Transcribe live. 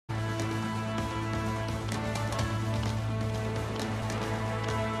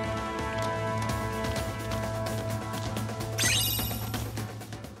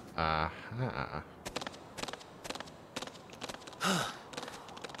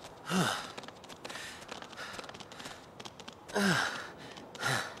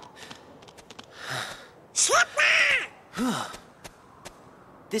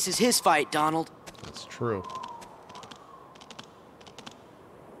This is his fight, Donald. That's true.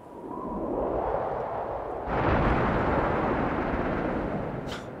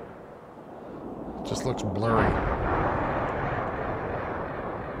 Just looks blurry.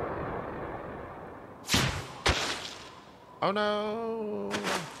 Oh no!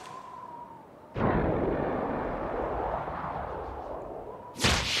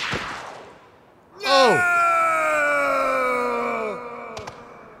 Oh!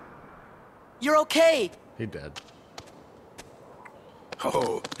 You're okay. He dead.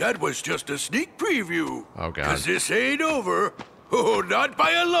 Oh, that was just a sneak preview. Oh, God. 'Cause this ain't over. Oh, not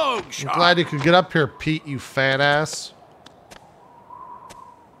by a long shot. I'm glad you could get up here, Pete, you fat ass.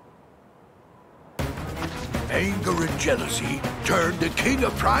 Anger and jealousy turned the king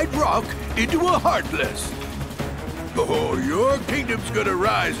of Pride Rock into a Heartless. Oh, your kingdom's gonna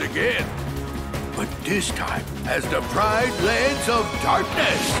rise again. But this time as the Pride Lands of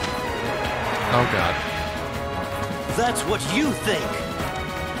Darkness. Oh, God. That's what you think.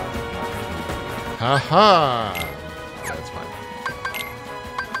 Ha-ha! That's fine.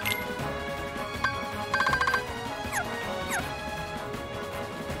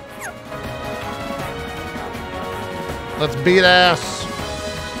 Let's beat ass.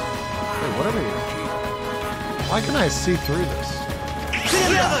 Wait, what are we? Why can I see through this?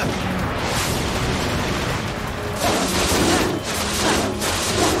 Together!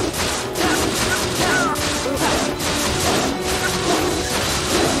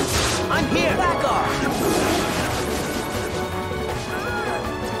 I'm here. Back off.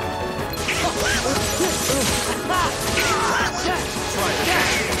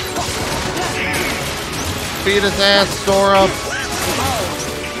 Beat his ass, Sora.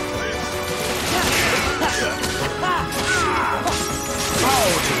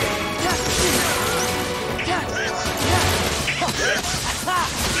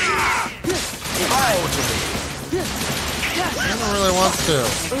 I don't really want to.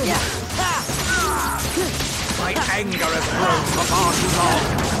 My anger has grown for far too long.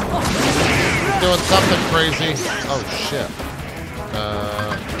 Doing something crazy. Oh shit.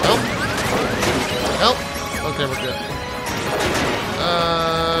 Help. Help. Okay, we're good.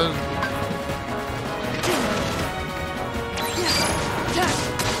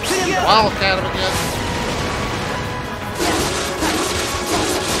 Wildcat him again.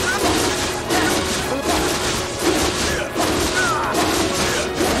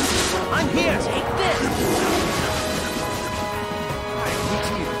 I'm here. Take this.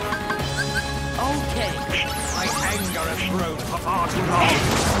 Okay. My anger has grown for far too long.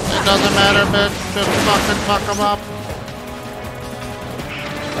 It doesn't matter, bitch. Just fucking fuck him up.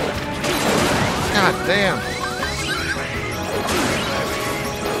 God damn.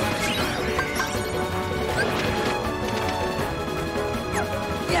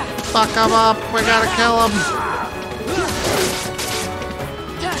 Fuck him up. We gotta kill him.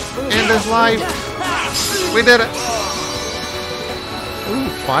 End his life. We did it. Ooh,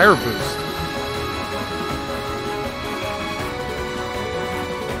 fire boost.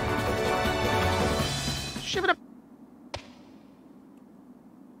 Ship it up.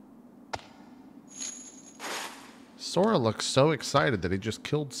 Sora looks so excited that he just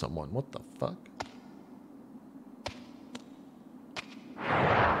killed someone. What the fuck?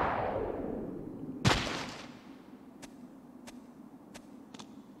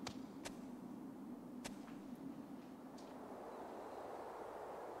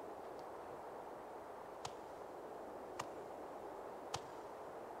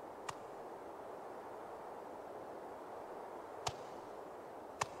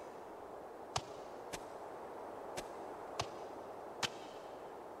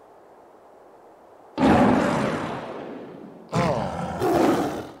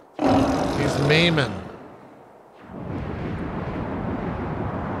 Memeing.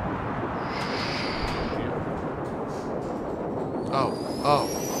 Oh.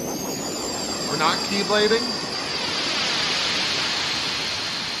 We're not keyblading?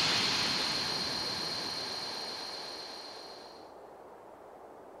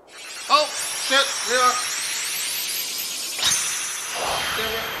 Oh, shit. Yeah.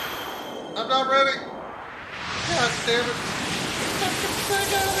 Damn it. I'm not ready. God damn it.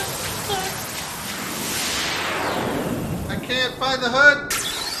 I can't find the hood.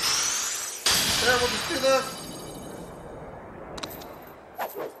 There, we'll just do this.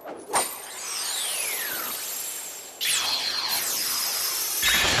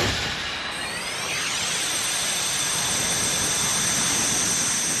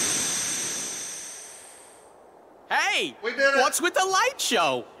 Hey! We did it! What's with the light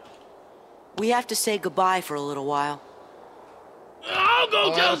show? We have to say goodbye for a little while. I'll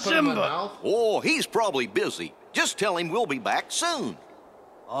go tell Simba. Oh, he's probably busy. Just tell him we'll be back soon.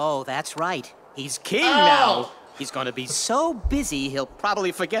 Oh, that's right. He's king Ow! now. He's gonna be so busy, he'll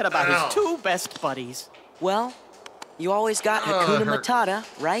probably forget about Ow. his two best buddies. Well, you always got Hakuna hurt. Matata,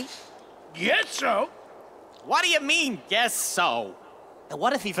 right? Yes, so. What do you mean, guess so? And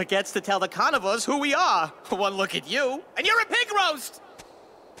what if he forgets to tell the carnivores who we are? One look at you, and you're a pig roast!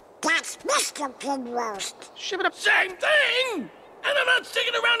 That's Mr. Pig Roast. Same thing. And I'm not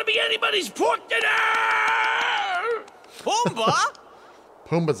sticking around to be anybody's pork dinner. Pumbaa?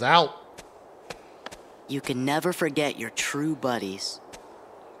 Pumbaa's out. You can never forget your true buddies.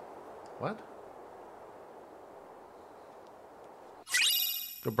 What?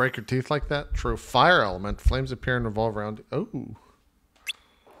 Go break your teeth like that? True. Fire element. Flames appear and revolve around. Oh.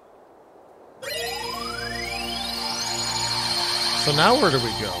 So now where do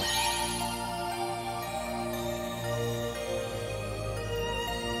we go?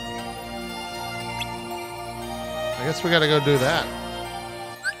 I guess we gotta go do that.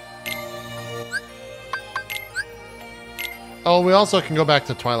 Oh, we also can go back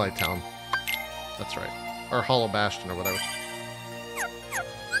to Twilight Town. That's right. Or Hollow Bastion or whatever.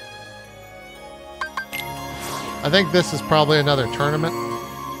 I think this is probably another tournament.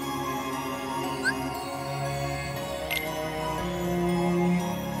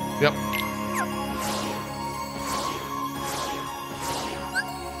 Yep.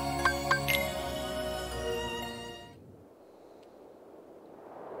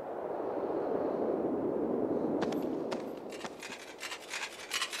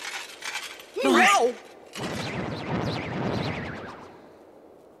 No!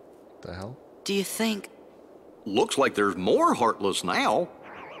 The hell? Do you think... Looks like there's more Heartless now.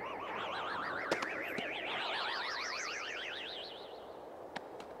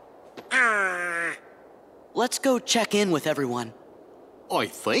 Let's go check in with everyone. I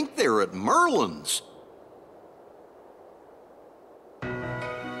think they're at Merlin's.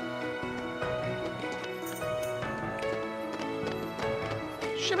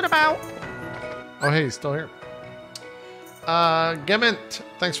 Oh, hey, he's still here. Gemmint,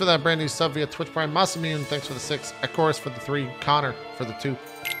 thanks for that brand new sub via Twitch Prime. Masamune, thanks for the 6. Ekorus for the 3. Connor for the 2.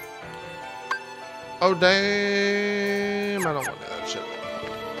 Oh, damn. I don't want that shit.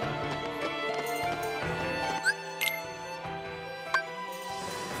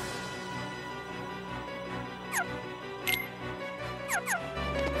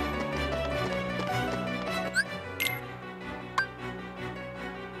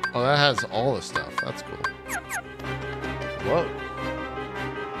 Oh, that has all the stuff. That's cool. Whoa.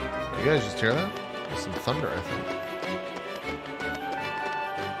 You guys just hear that? There's some thunder, I think.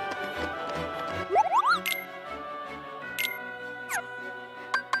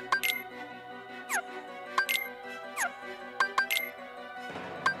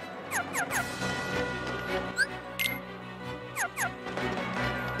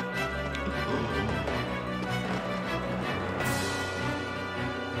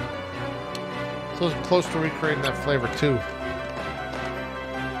 So it's close to recreating that flavor too.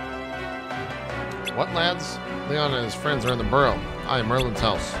 What, lads? Leon and his friends are in the burrow. Aye, Merlin's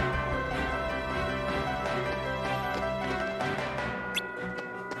house.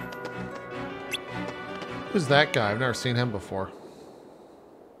 Who's that guy? I've never seen him before.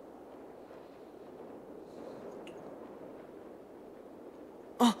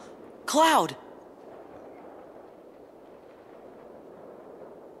 Oh, Cloud!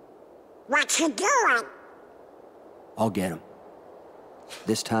 What you doing? I'll get him.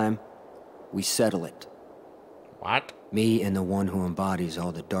 This time, we settle it. What? Me and the one who embodies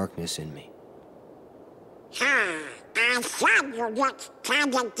all the darkness in me. I thought you looked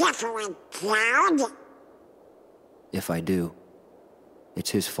kinda different, Cloud. If I do,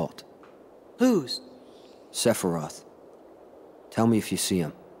 it's his fault. Whose? Sephiroth. Tell me if you see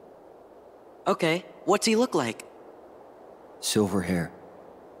him. Okay, what's he look like? Silver hair.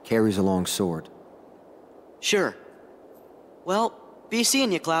 Carries a long sword. Sure. Well, be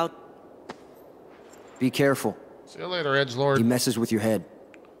seeing you, Cloud. Be careful. See you later, edgelord. He messes with your head.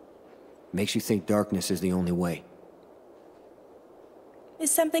 Makes you think darkness is the only way.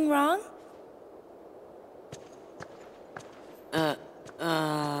 Is something wrong?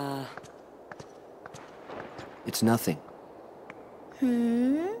 It's nothing.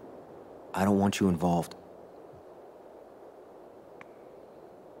 I don't want you involved.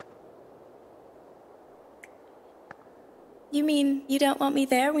 You mean you don't want me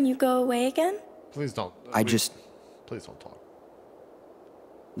there when you go away again? Please don't. Please don't talk.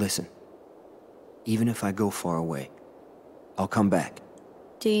 Listen. Even if I go far away, I'll come back.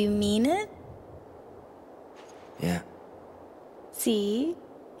 Do you mean it? Yeah. See?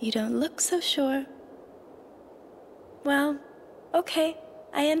 You don't look so sure. Well, okay.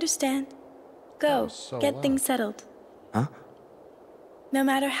 I understand. Go, so get loud. things settled. Huh? No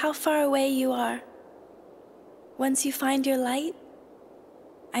matter how far away you are, once you find your light,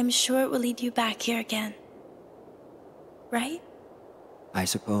 I'm sure it will lead you back here again. Right? I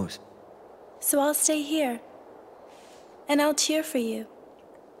suppose. So I'll stay here. And I'll cheer for you.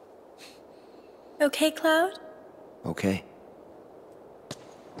 Okay, Cloud? Okay.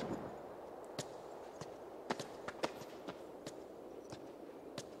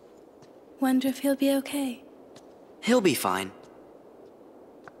 Wonder if he'll be okay. He'll be fine.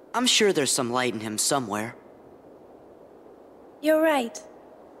 I'm sure there's some light in him somewhere. You're right.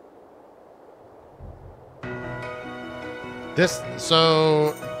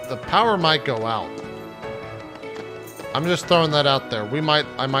 So the power might go out. I'm just throwing that out there.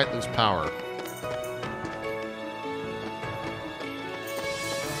 I might lose power.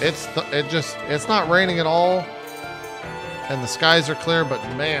 It's not raining at all, and the skies are clear, but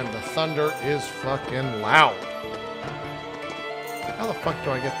man, the thunder is fucking loud. How the fuck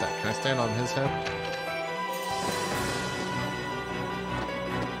do I get that? Can I stand on his head?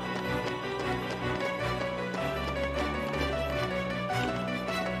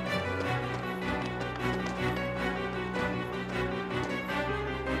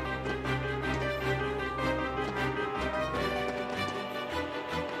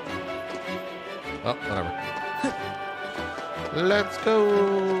 Oh, whatever. Let's go.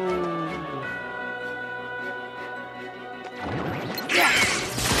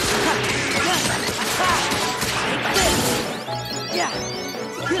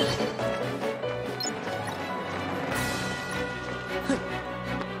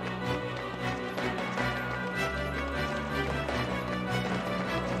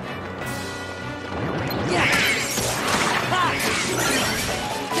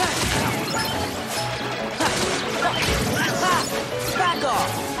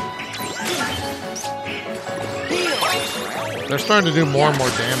 They're starting to do more and more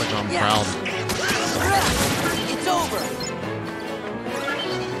damage. I'm proud. It's over.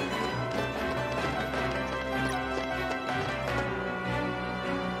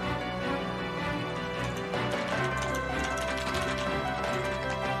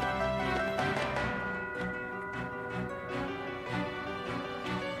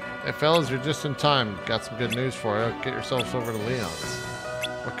 Hey fellas, you're just in time. Got some good news for you. Get yourselves over to Leon's.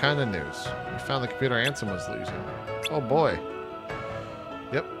 What kind of news? We found the computer Ansem was losing. Oh boy.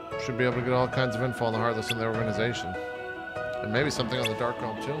 Yep, should be able to get all kinds of info on the Heartless in the organization. And maybe something on the Dark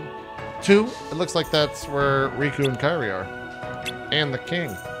Realm too. It looks like that's where Riku and Kairi are. And the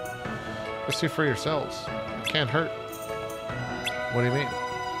King. Go see for yourselves. It can't hurt. What do you mean?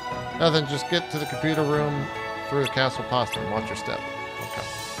 Nothing, just get to the computer room through the castle postern. Watch your step. Okay.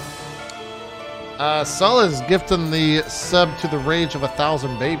 Sulla is gifting the sub to the Rage of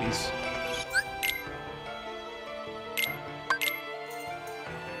 1,000 Babies.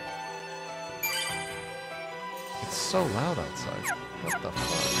 It's so loud outside. What the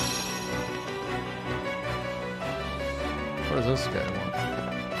fuck? What does this guy want?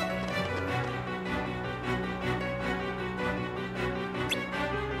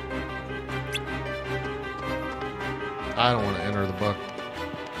 I don't want to enter the book.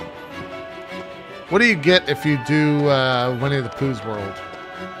 What do you get if you do Winnie the Pooh's World?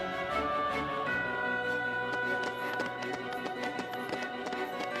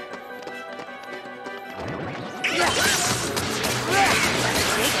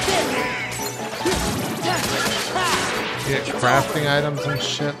 You get crafting items and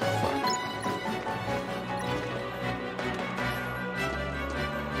shit? Fuck.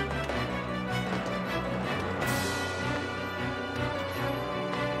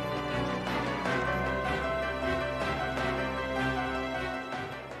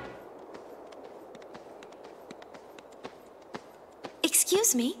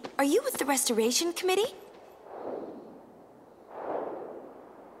 Excuse me, are you with the Restoration Committee?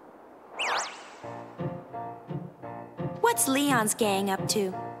 What's Leon's gang up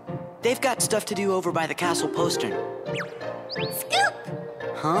to? They've got stuff to do over by the castle postern. Scoop!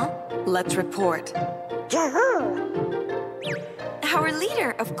 Huh? Let's report. Our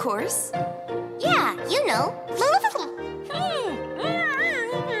leader, of course. Yeah, you know.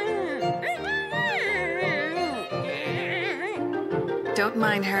 Don't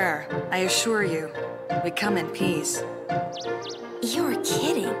mind her. I assure you, we come in peace. You're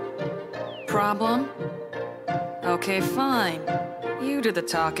kidding. Problem? Okay, fine. You do the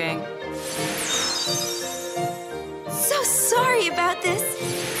talking. So sorry! about this?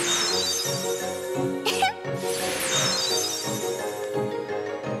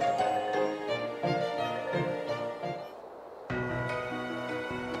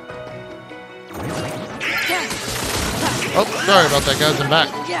 Oh, sorry about that, guys. I'm back.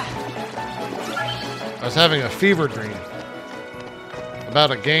 I was having a fever dream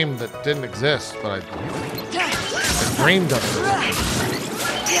about a game that didn't exist, but I dreamed of it.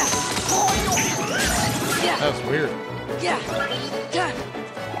 That was weird.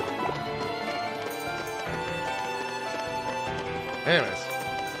 Anyways.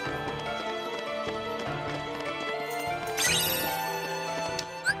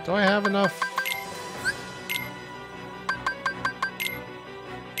 Do I have enough?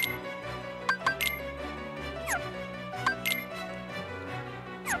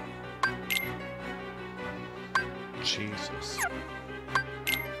 Jesus.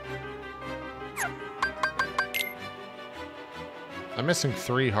 I'm missing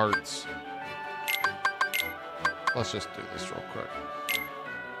 3 hearts. Let's just do this real quick.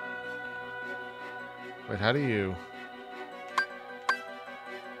 Wait, how do you...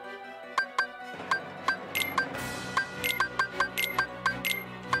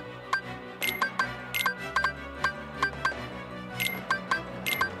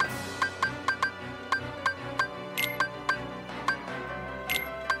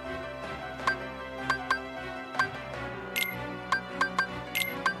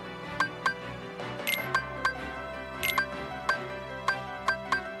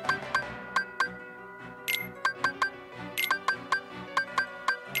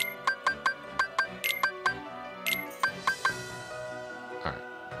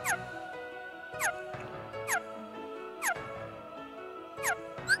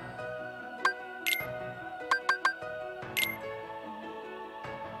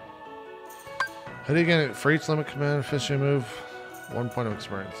 How do you get it? For each limit command fishing move, 1 point of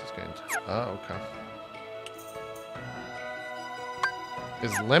experience is gained. Oh, okay.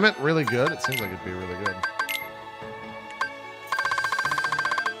 Is limit really good? It seems like it'd be really good.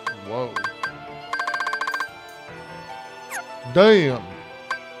 Whoa. Damn.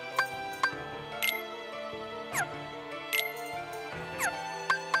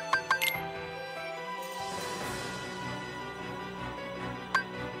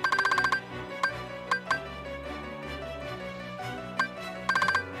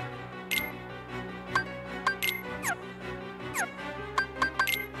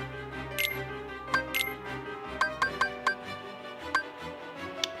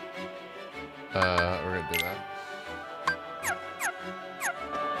 We're gonna do that.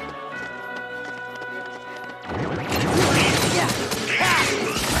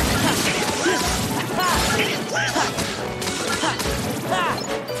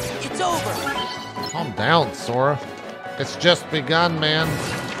 It's over. Calm down, Sora. It's just begun, man.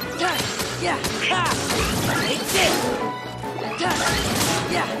 Yeah. It's it.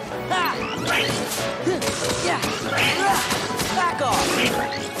 Yeah. Back off.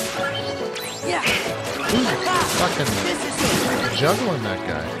 Yeah. Fucking juggling that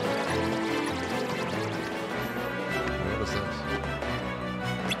guy. What was this?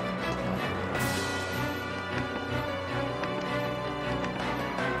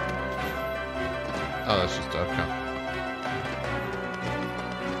 Oh, that's just okay.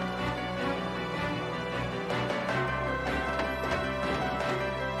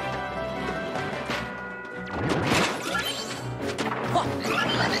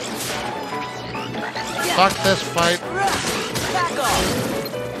 Fuck this fight. Back off.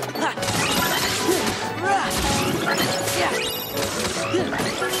 Yeah.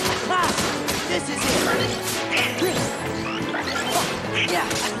 This is it. Yeah.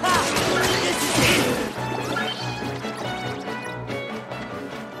 This is it.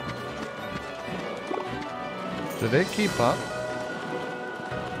 Do they keep up?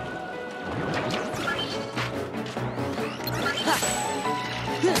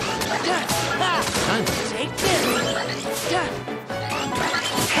 Kind of. Take this. Yeah.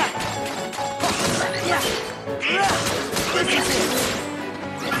 This is it.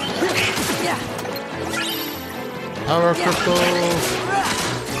 Yeah. Power crystals.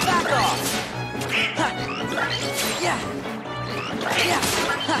 Back off. Yeah.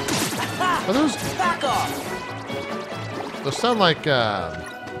 Are those? Back off. Those sound like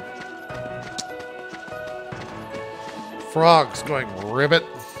frogs going ribbit.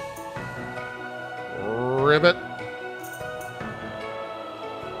 Ribbit.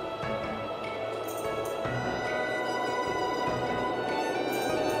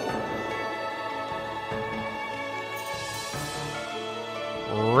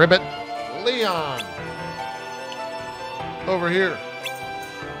 Ribbit Leon. Over here.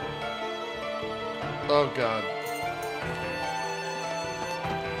 Oh, God.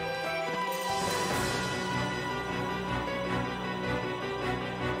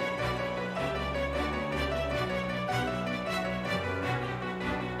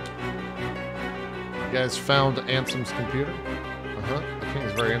 You guys found Ansem's computer? Uh-huh. The king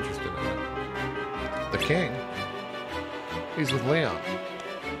is very interested in it. The king? He's with Leon.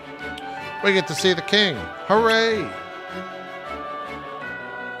 We get to see the king. Hooray!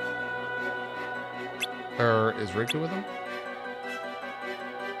 Or is Riku with him?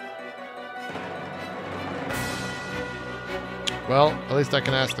 Well, at least I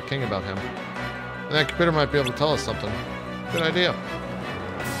can ask the king about him. And that computer might be able to tell us something. Good idea.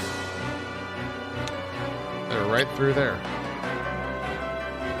 They're right through there.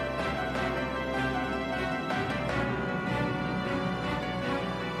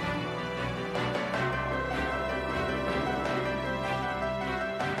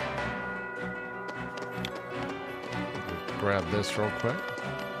 Grab this real quick.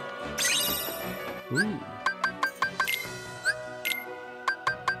 Ooh.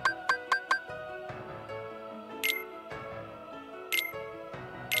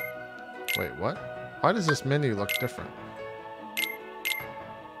 Wait, what? Why does this menu look different?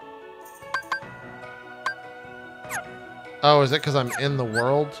 Oh, is it because I'm in the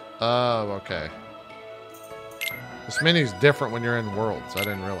world? Oh, okay. This menu's different when you're in worlds. I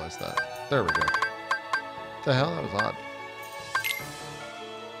didn't realize that. There we go. What the hell? That was odd.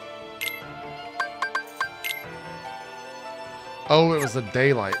 Oh, it was the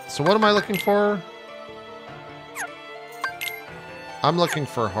daylight. So what am I looking for? I'm looking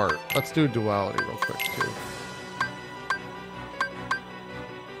for heart. Let's do duality real quick, too.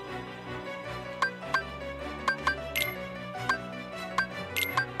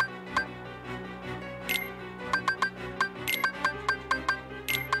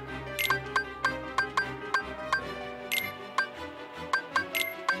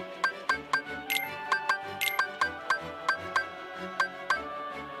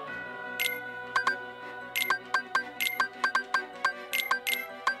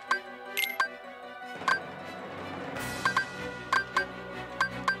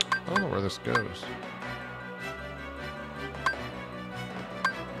 I don't know where this goes.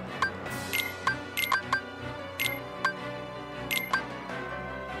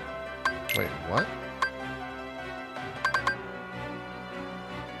 Wait, what?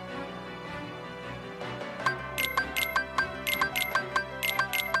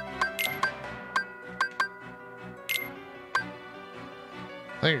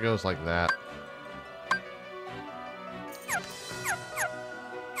 I think it goes like that.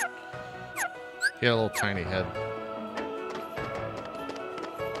 He had a little tiny head.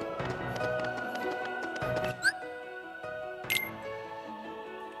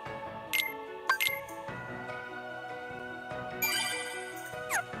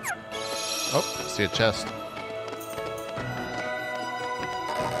 Oh, I see a chest.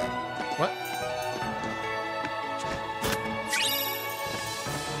 What?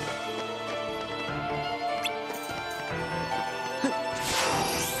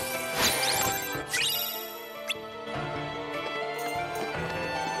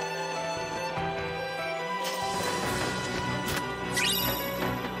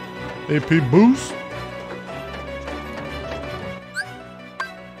 AP boost.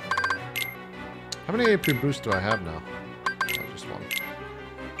 How many AP boosts do I have now? Oh, just one.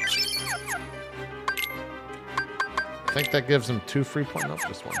 I think that gives him 2 free points. Nope,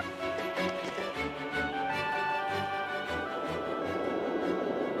 just one.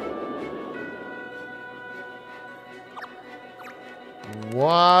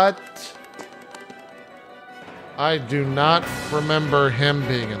 What? I do not remember him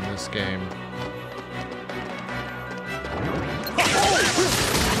being in this game.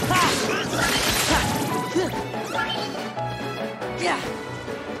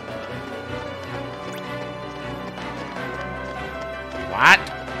 What?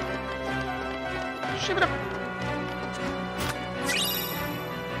 Ship it up.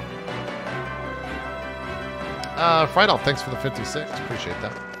 Friedel, thanks for the 56. Appreciate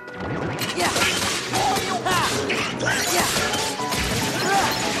that.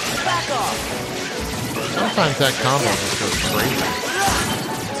 Back off. Sometimes that combo just goes crazy.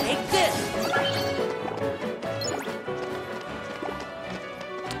 Take this.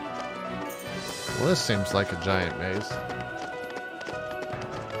 Well, this seems like a giant maze.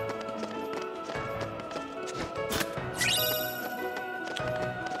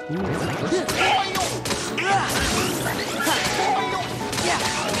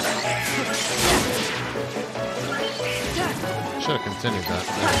 should have continued that.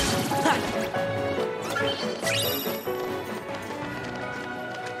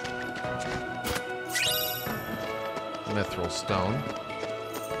 Mithril stone.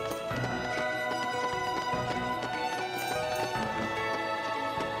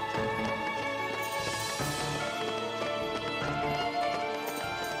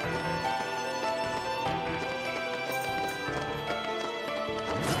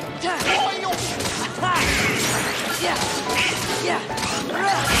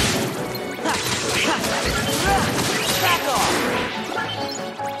 Back off!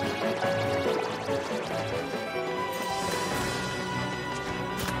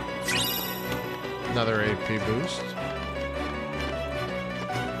 Another AP boost.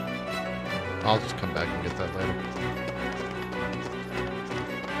 I'll just come back and get that later.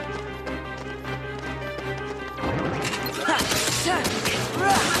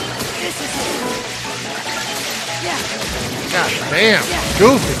 This is it. God damn!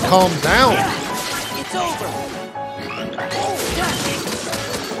 Goofy, calm down! It's over.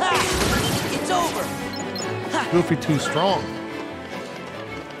 It's over. Goofy too strong.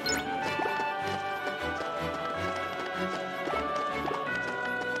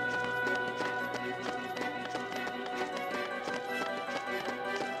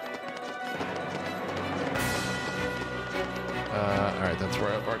 Alright, that's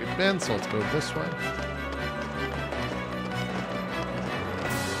where I've already been, so let's go this way.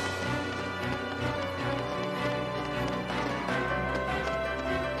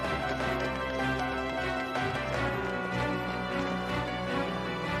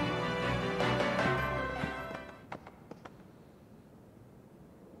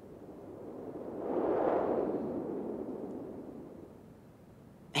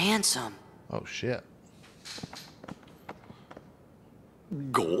 Handsome. Oh shit.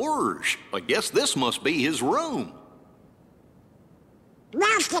 Gorge, I guess this must be his room.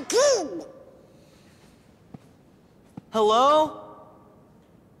 Master King! Hello?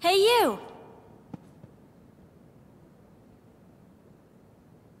 Hey, you!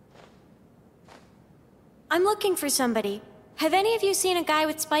 I'm looking for somebody. Have any of you seen a guy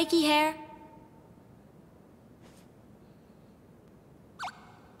with spiky hair?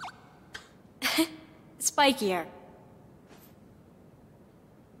 Spikier.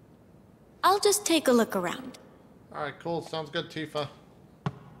 I'll just take a look around. Alright, cool. Sounds good, Tifa.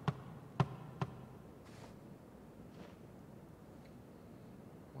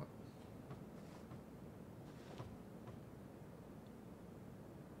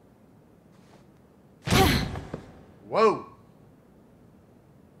 Whoa!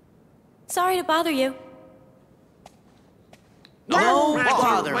 Sorry to bother you. No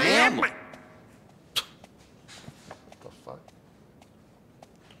bother, ma'am.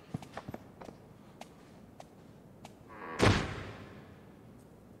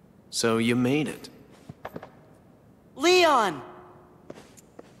 So you made it. Leon!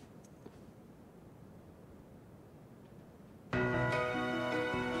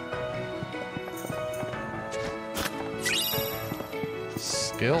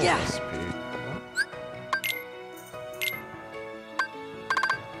 Skill recipe.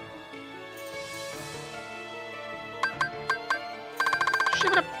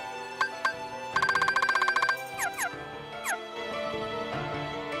 Ship it up.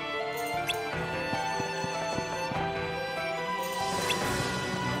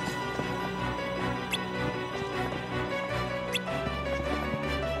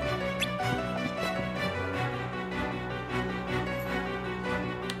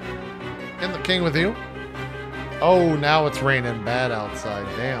 And the king with you. Oh, now it's raining bad outside.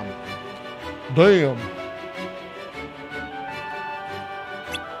 Damn. Damn.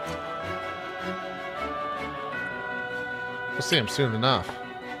 We'll see him soon enough.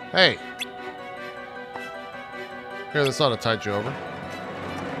 Hey. Here, this ought to tide you over.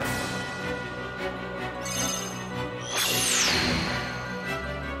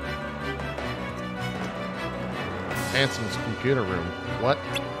 Handsom's computer room. What?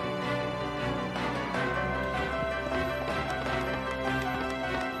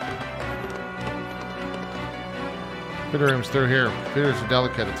 Computer room's through here. Computers are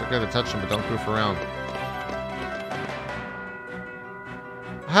delicate. It's okay to touch them, but don't goof around.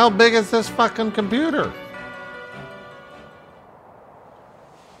 How big is this fucking computer?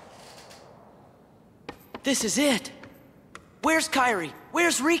 This is it. Where's Kairi?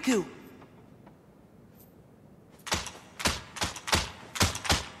 Where's Riku?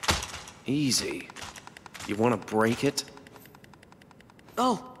 Easy. You want to break it?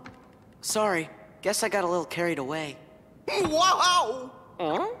 Oh, sorry. Guess I got a little carried away. Wow!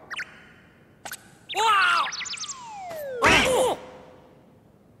 Wow!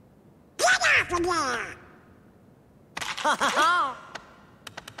 Ha ha ha!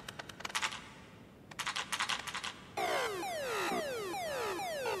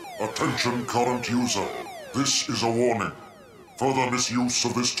 Attention current user. This is a warning. Further misuse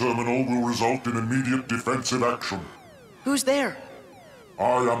of this terminal will result in immediate defensive action. Who's there?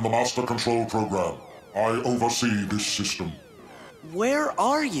 I am the Master Control Program. I oversee this system. Where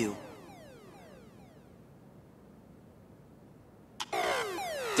are you?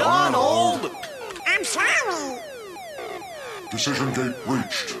 Donald! I'm sorry. Decision gate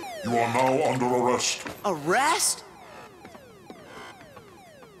reached. You are now under arrest. Arrest?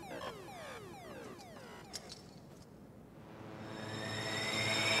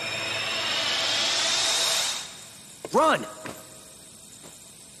 Run!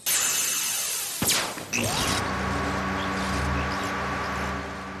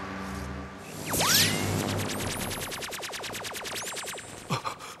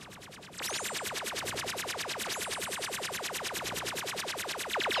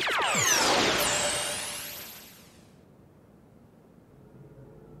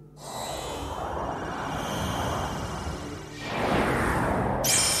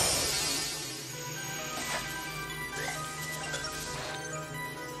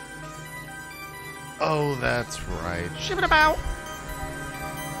 Oh, that's right. Ship it about.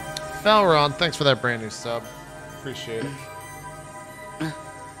 Falron, thanks for that brand new sub. Appreciate it.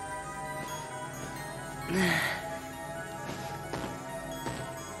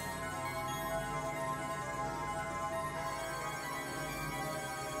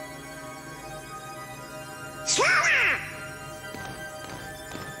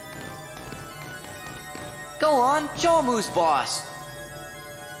 Go on, show him who's boss.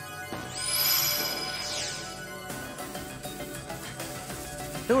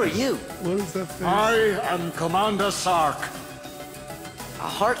 Who are you? What is that thing? I am Commander Sark. A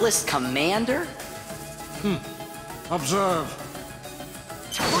heartless commander? Observe.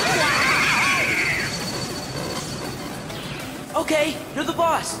 Okay, you're the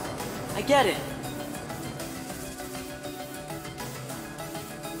boss. I get it.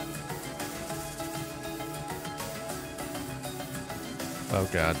 Oh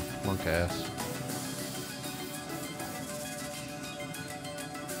god, monk ass.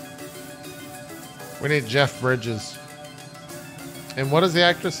 We need Jeff Bridges. And what is the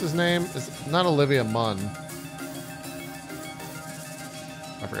actress's name? It's not Olivia Munn.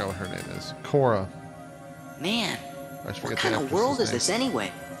 I forgot what her name is. Cora. Man, I forget what the kind of actress's world is name. this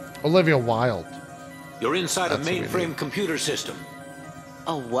anyway? Olivia Wilde. You're inside That's a what we mainframe need. computer system.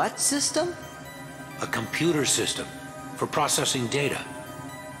 A what system? A computer system for processing data.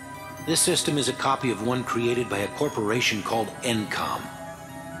 This system is a copy of one created by a corporation called Encom.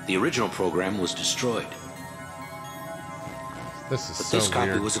 The original program was destroyed. This is But so this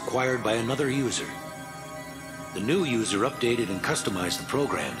copy weird. was acquired by another user. The new user updated and customized the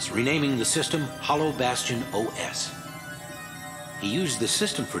programs, renaming the system Hollow Bastion OS. He used the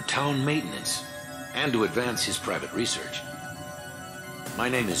system for town maintenance and to advance his private research. My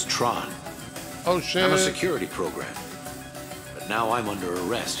name is Tron. Oh shit. I'm a security program. But now I'm under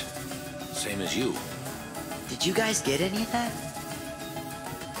arrest. Same as you. Did you guys get any of that?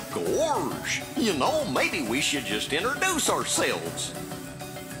 Gorge, you know, maybe we should just introduce ourselves.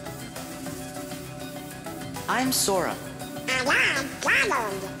 I'm Sora. And I'm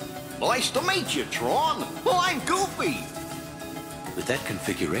Donald. Nice to meet you, Tron. Well, I'm Goofy. With that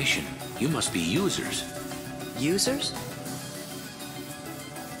configuration, you must be users. Users?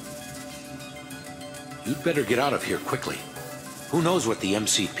 You'd better get out of here quickly. Who knows what the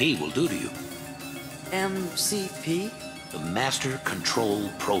MCP will do to you? MCP? The Master Control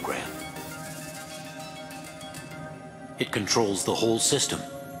Program. It controls the whole system.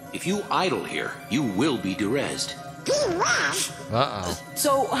 If you idle here, you will be derezzed. Uh-oh.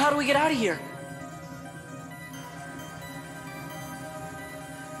 So, how do we get out of here?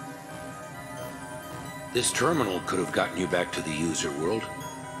 This terminal could have gotten you back to the user world.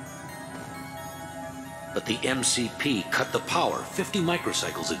 But the MCP cut the power 50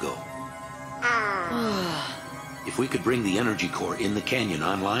 microcycles ago. If we could bring the energy core in the canyon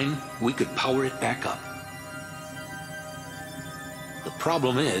online, we could power it back up. The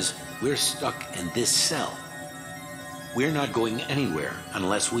problem is, we're stuck in this cell. We're not going anywhere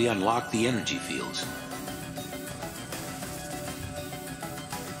unless we unlock the energy fields.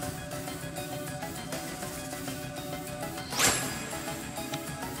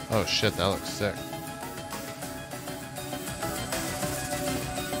 Oh shit, that looks sick.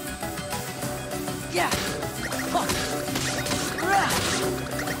 Yeah.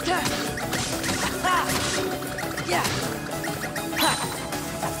 Yeah.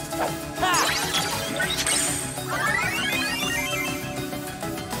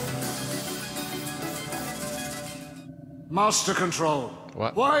 Master Control.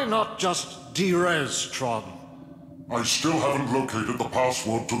 What? Why not just de-res Tron? I still haven't located the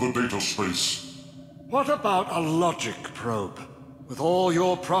password to the data space. What about a logic probe? With all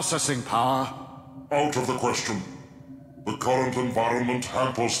your processing power? Out of the question. The current environment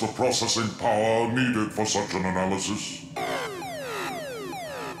hampers the processing power needed for such an analysis.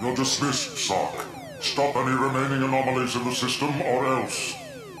 You're dismissed, Sark. Stop any remaining anomalies in the system, or else.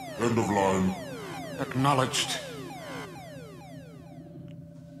 End of line. Acknowledged.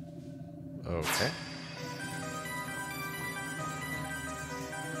 Okay.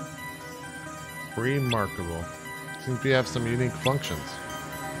 Remarkable. Seems we have some unique functions.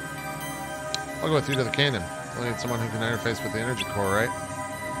 I'll go with you to the canyon. We'll need someone who can interface with the energy core, right?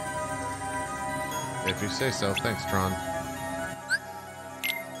 If you say so. Thanks, Tron.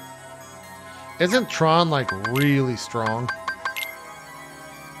 Isn't Tron, like, really strong?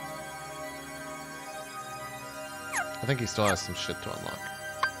 I think he still has some shit to unlock.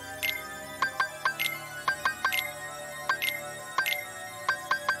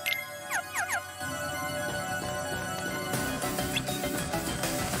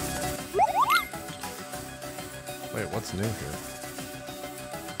 Wait, what's new here?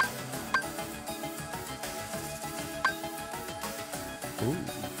 Ooh.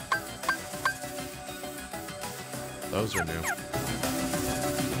 Those are new.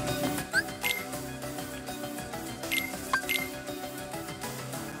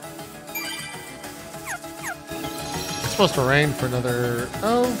 It's supposed to rain for another...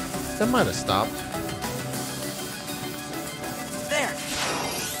 Oh, that might have stopped. There!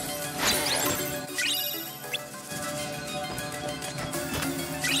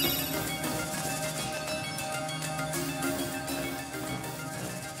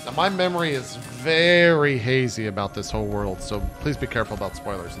 Now, my memory is very hazy about this whole world, so please be careful about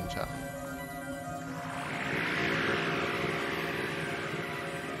spoilers in the chat.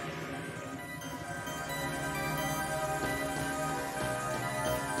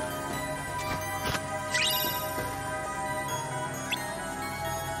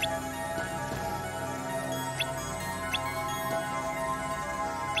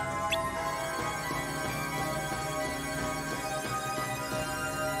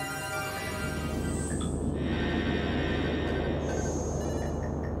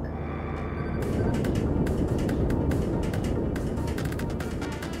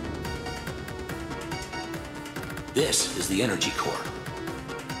 This is the energy core.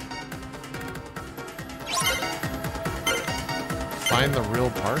 Find the real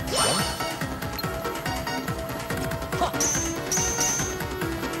parts? What?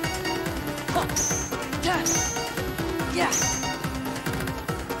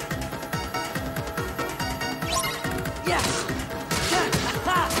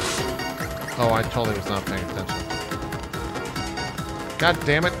 Oh, I totally was not paying attention. God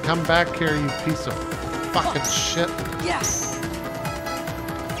damn it, come back here, you piece of fucking shit. Yes.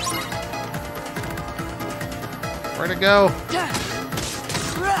 Where'd it go?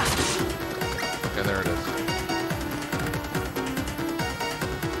 Okay, there it is.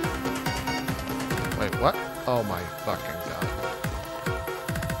 Wait, what? Oh my fucking god.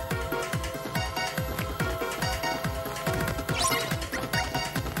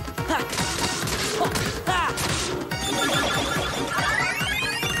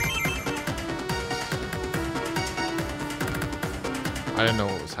 I didn't know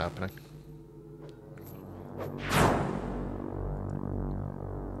what was happening.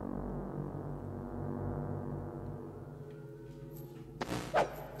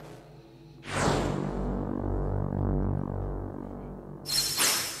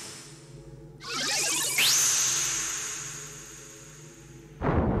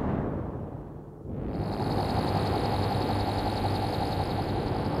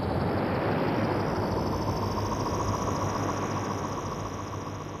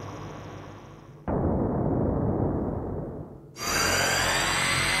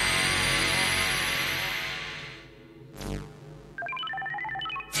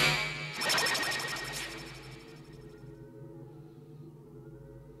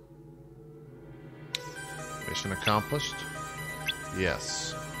 Mission accomplished.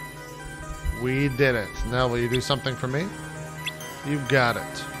 Yes. We did it. Now will you do something for me? You got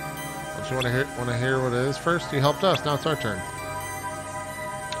it. Don't you want to hear what it is first? You helped us. Now it's our turn.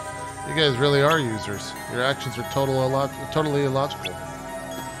 You guys really are users. Your actions are totally illogical.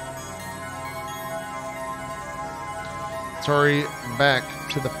 Hurry back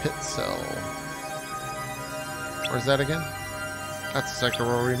to the pit cell. Where's that again? That's the sector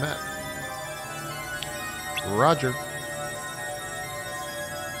where we met. Roger.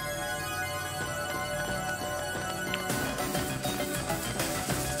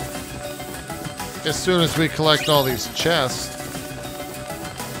 As soon as we collect all these chests.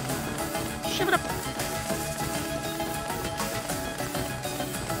 Shove it up.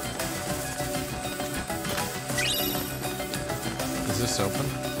 Is this open?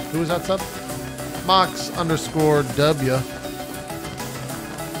 Who is that sub? Mox_W.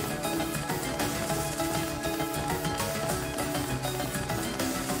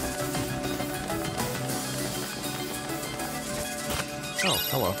 Oh,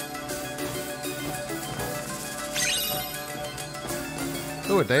 hello.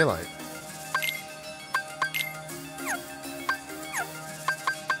 Ooh, a daylight.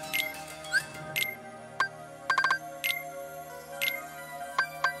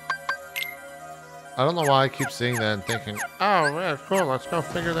 I don't know why I keep seeing that and thinking, oh, yeah, cool, let's go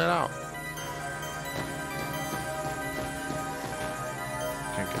figure that out.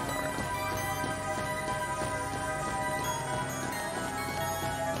 Can't get that right now.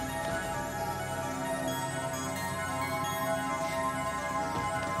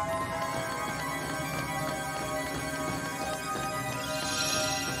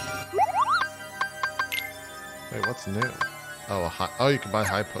 Wait, what's new? Oh, oh, you can buy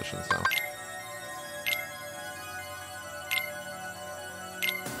high potions now.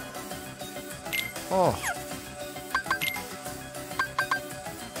 Oh.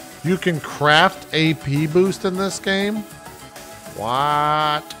 You can craft AP boost in this game?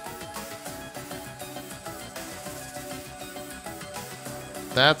 What?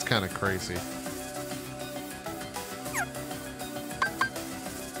 That's kind of crazy.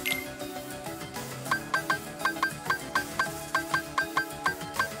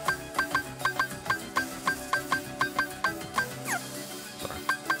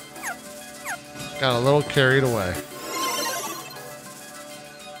 Got a little carried away.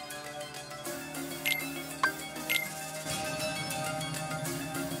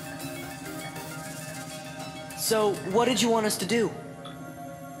 So, what did you want us to do?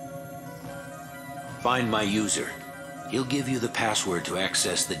 Find my user. He'll give you the password to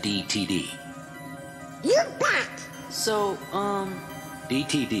access the DTD. You bet! So,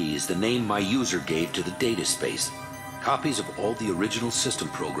 DTD is the name my user gave to the data space. Copies of all the original system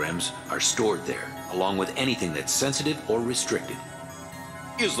programs are stored there, along with anything that's sensitive or restricted.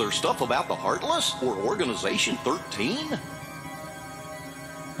 Is there stuff about the Heartless or Organization 13?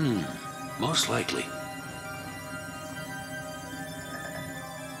 Most likely.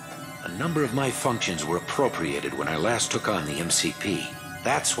 A number of my functions were appropriated when I last took on the MCP.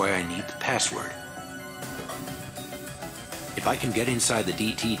 That's why I need the password. If I can get inside the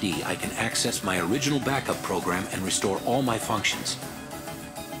DTD, I can access my original backup program and restore all my functions.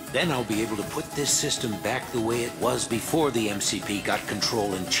 Then I'll be able to put this system back the way it was before the MCP got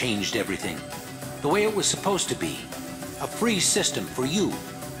control and changed everything. The way it was supposed to be. A free system for you,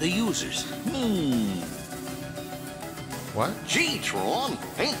 the users. What? Gee, Tron,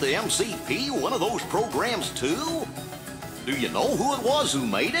 ain't the MCP one of those programs too? Do you know who it was who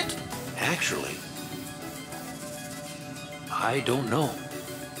made it? Actually, I don't know.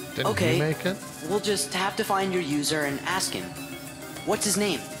 Didn't he make it? We'll just have to find your user and ask him. What's his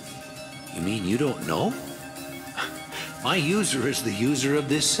name? You mean you don't know? My user is the user of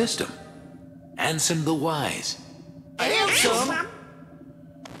this system. Ansem the Wise. Ansem?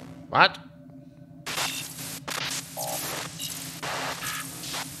 What?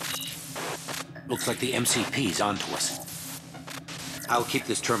 Looks like the MCP's onto us. I'll keep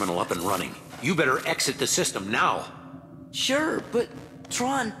this terminal up and running. You better exit the system now. Sure, but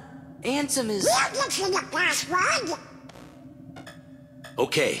Tron, Ansem is... We're looking at password.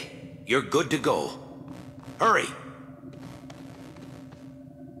 Okay, you're good to go. Hurry.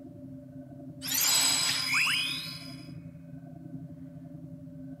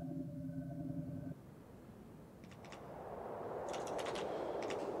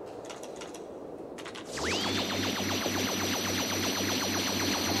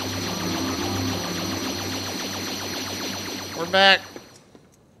 We're back.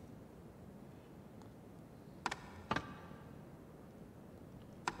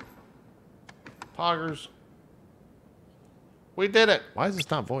 Poggers. We did it. Why is this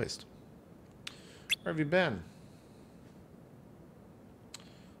not voiced? Where have you been?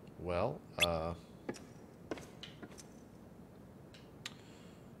 Well,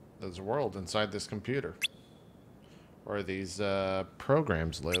 there's a world inside this computer where these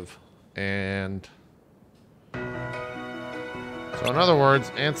programs live. And so in other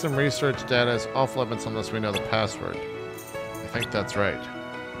words, Ansem research data is off limits unless we know the password. I think that's right.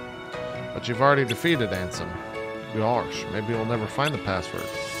 But you've already defeated Ansem. Gosh, maybe we'll never find the password.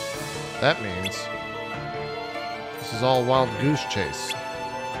 That means this is all wild goose chase.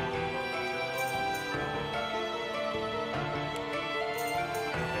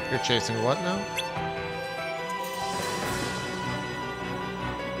 You're chasing what now?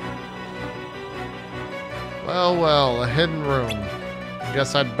 Well, well, a hidden room.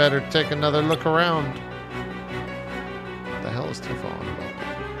 Guess I'd better take another look around. What the hell is Tifa on about?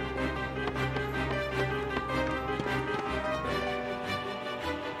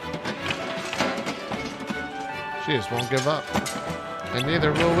 She just won't give up. And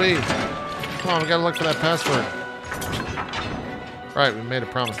neither will we. Come on, we gotta look for that password. Right, we made a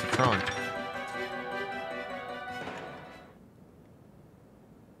promise to Tron.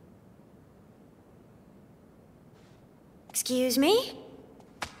 Excuse me?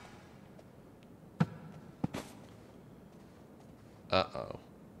 Uh-oh.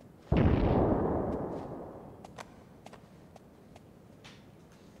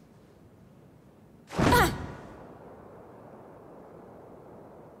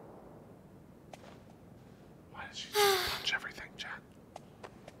 Why did she touch everything, Jen?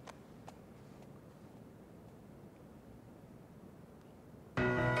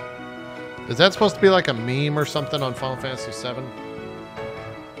 Is that supposed to be like a meme or something on Final Fantasy VII?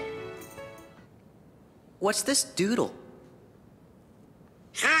 What's this doodle?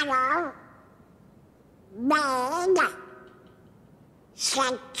 Hello? Bad.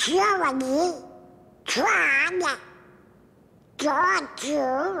 Security. Tron. Door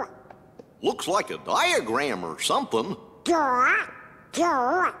to. Looks like a diagram or something. Door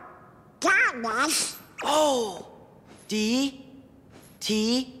to. Darkness. Oh! D.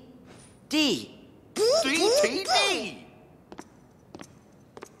 T. D. DTD.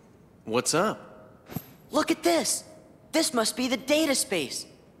 What's up? Look at this. This must be the data space.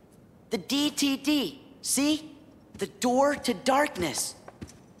 The DTD. See? The door to darkness.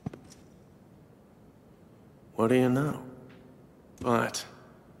 What do you know? But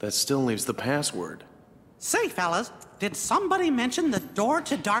that still leaves the password. Say, fellas, did somebody mention the door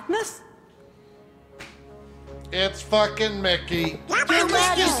to darkness? It's fucking Mickey. Your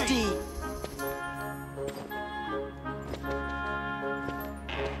Majesty!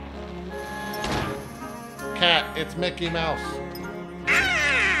 Cat, it's Mickey Mouse.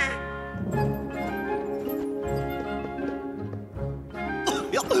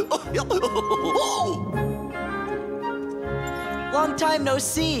 Long time no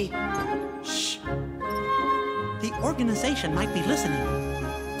see. Shh. The organization might be listening.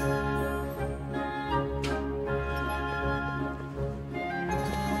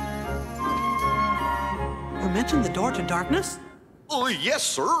 You mentioned the door to darkness? Oh, yes,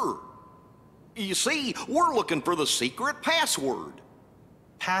 sir. You see, we're looking for the secret password.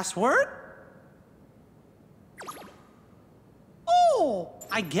 Password? Oh,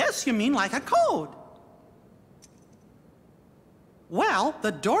 I guess you mean like a code. Well,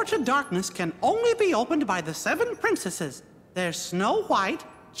 the door to darkness can only be opened by the 7 princesses. There's Snow White,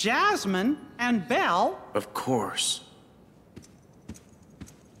 Jasmine, and Belle. Of course.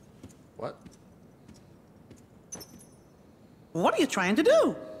 What? What are you trying to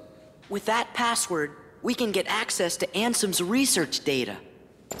do? With that password, we can get access to Ansem's research data.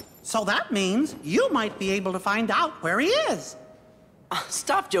 So that means you might be able to find out where he is.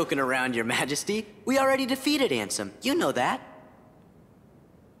 Stop joking around, Your Majesty. We already defeated Ansem. You know that.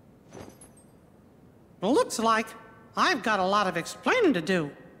 Looks like I've got a lot of explaining to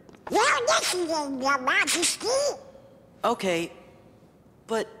do. You're listening, Your Majesty. Okay,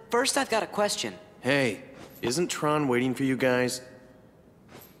 but first I've got a question. Hey, isn't Tron waiting for you guys?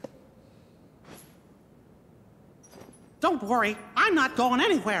 Don't worry, I'm not going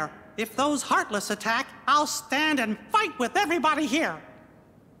anywhere. If those Heartless attack, I'll stand and fight with everybody here.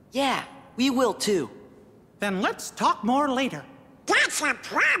 Yeah, we will too. Then let's talk more later. That's a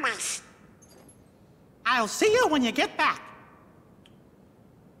promise. I'll see you when you get back.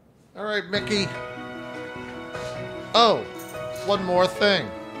 All right, Mickey. Oh, one more thing.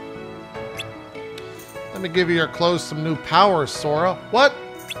 Let me give you your clothes some new powers, Sora. What?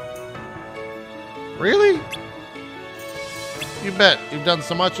 Really? You bet. You've done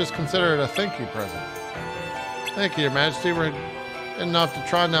so much as consider it a thank you present. Thank you, Your Majesty. We're heading off to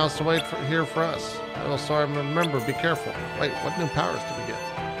Tron now, so wait here for us. Oh, sorry, remember, be careful. Wait, what new powers did we get?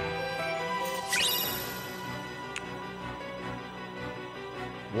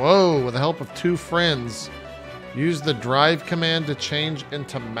 Whoa, with the help of 2 friends, use the drive command to change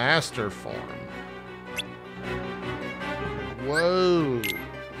into master form. Whoa.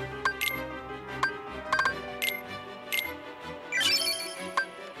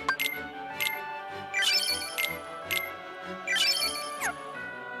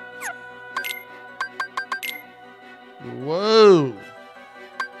 Whoa.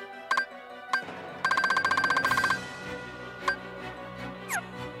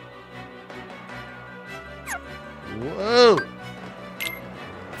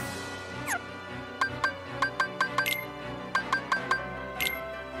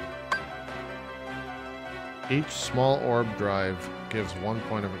 Each small orb drive gives 1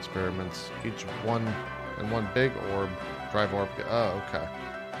 point of experiments. Each one and one big orb drive orb. Oh, okay.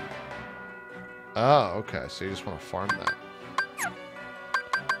 Oh, okay. So you just want to farm that.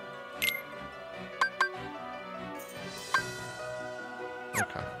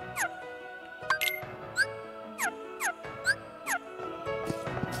 Okay.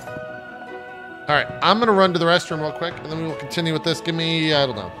 All right, I'm gonna run to the restroom real quick, and then we will continue with this. Give me, I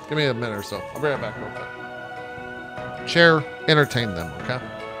don't know, give me a minute or so. I'll be right back real quick. Share, entertain them, okay?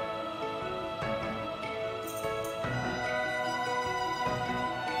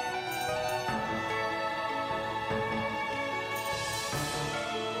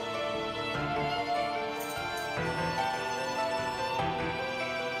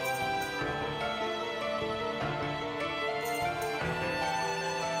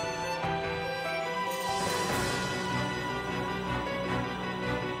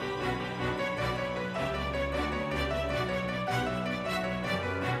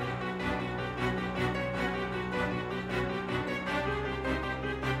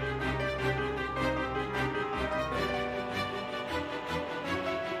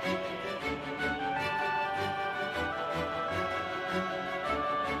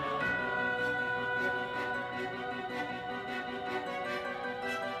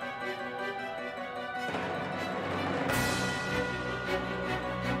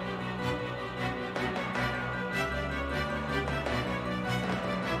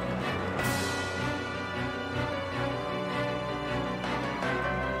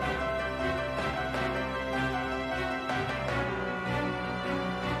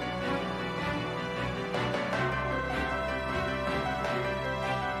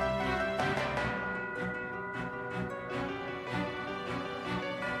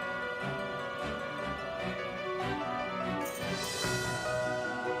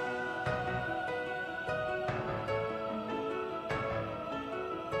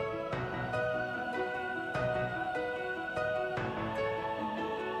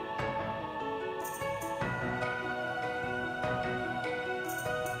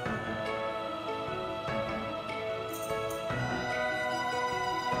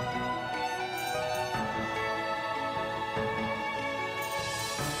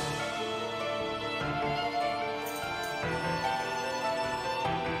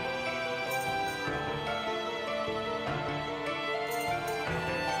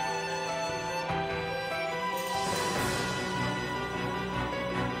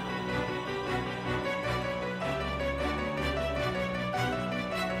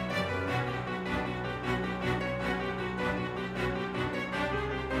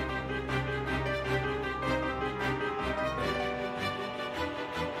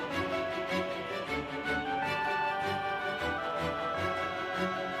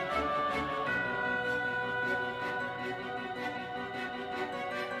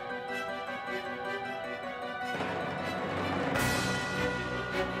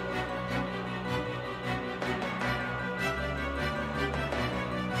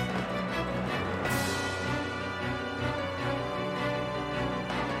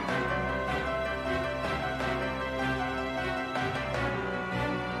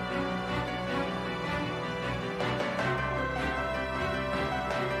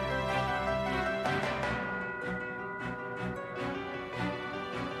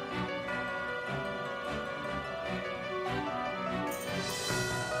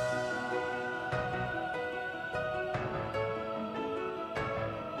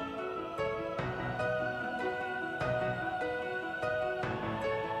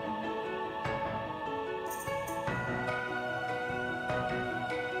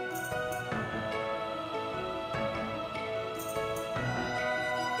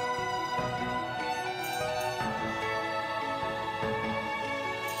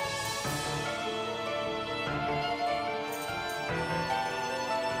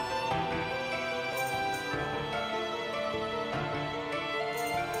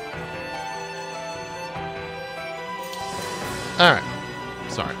 Alright.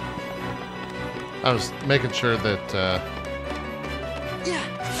 Sorry. I was making sure that the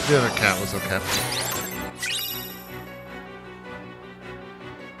other cat was okay.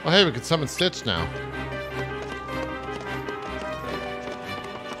 Well, hey, we can summon Stitch now.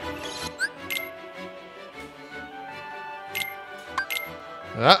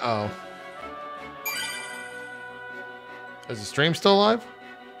 Uh-oh. Is the stream still alive?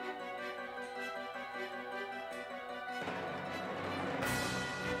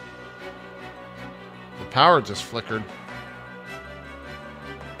 The power just flickered.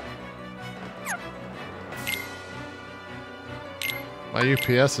 My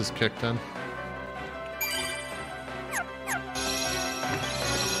UPS is kicked in.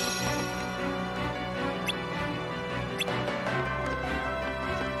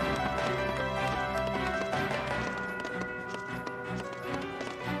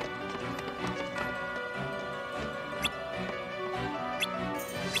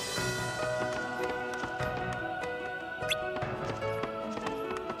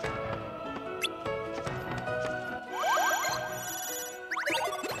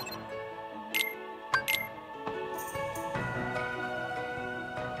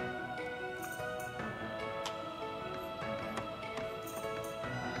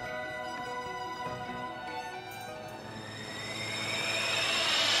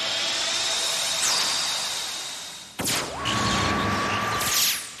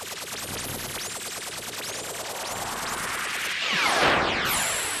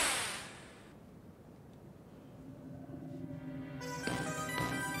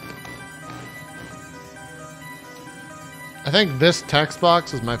 I think this text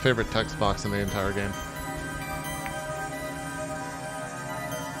box is my favorite text box in the entire game.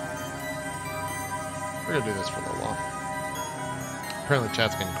 We're gonna do this for a little while. Apparently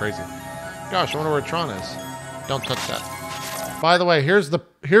chat's getting crazy. Gosh, I wonder where Tron is. Don't touch that. By the way, here's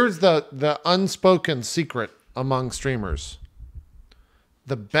the unspoken secret among streamers.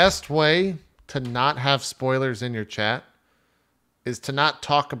 The best way to not have spoilers in your chat is to not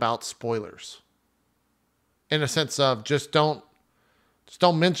talk about spoilers. In a sense of just don't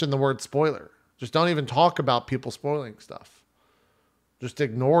mention the word spoiler. Just don't even talk about people spoiling stuff. Just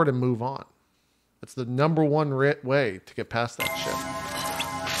ignore it and move on. It's the number one way to get past that shit.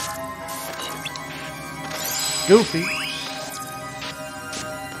 Goofy.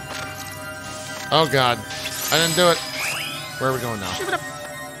 Oh god, I didn't do it. Where are we going now?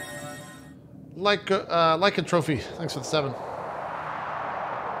 Like a trophy. Thanks for the 7.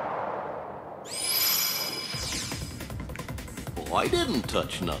 Well, I didn't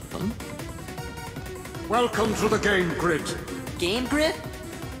touch nothing. Welcome to the game grid. Game grid?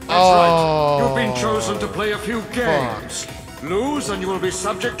 That's right. You've been chosen to play a few games. Lose and you will be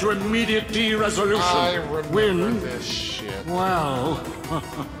subject to immediate de-resolution. I remember Win. this shit. Well,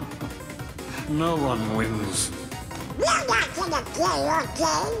 no one wins. You're not gonna play your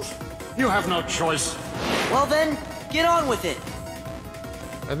games. You have no choice. Well then, get on with it.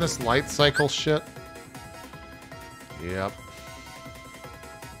 And this light cycle shit. Yep.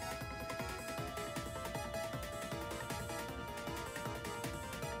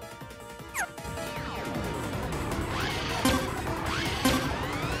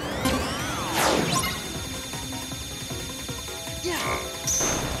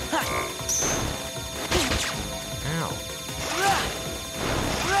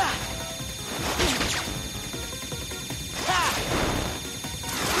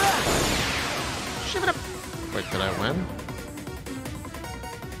 Wait, did I win?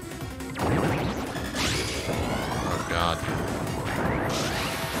 Oh god.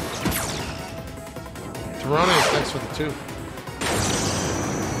 Teronius, thanks for the 2.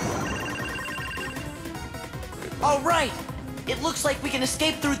 All right. It looks like we can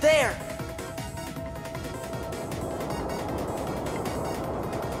escape through there.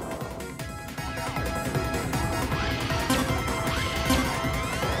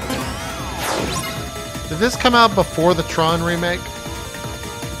 Did this come out before the Tron remake?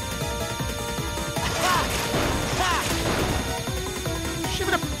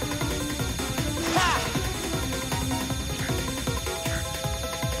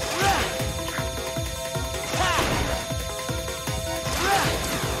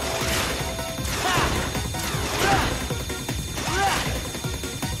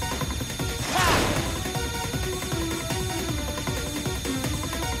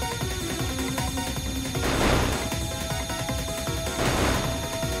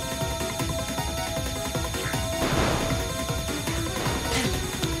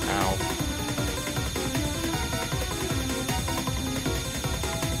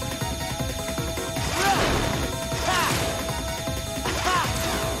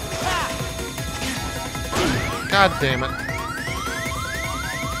 God damn it.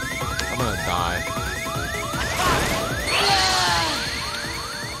 I'm gonna die.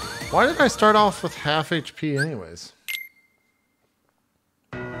 Why did I start off with half HP anyways?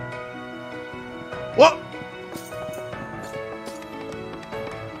 What?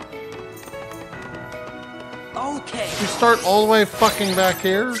 Okay. You start all the way fucking back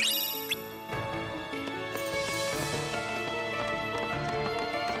here?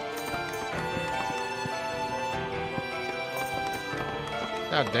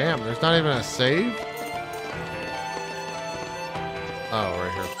 God damn, there's not even a save? Oh,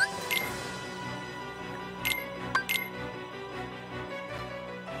 right here.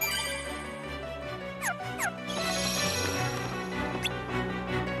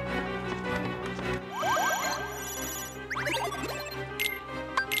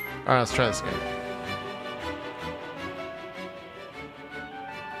 Alright, let's try this game.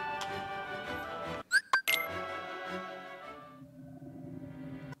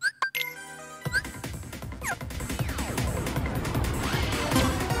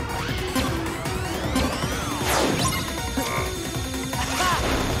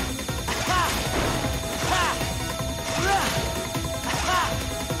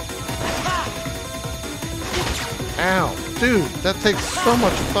 Ow, dude, that takes so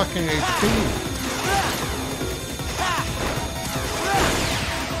much fucking HP.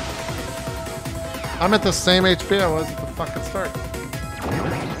 I'm at the same HP I was at the fucking start.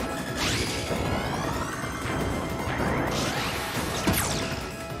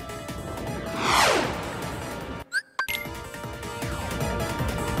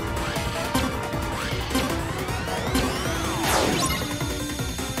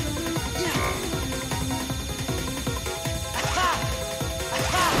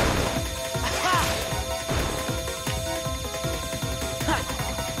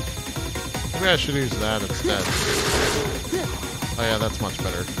 Maybe I should use that instead. Oh yeah, that's much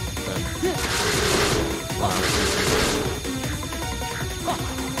better.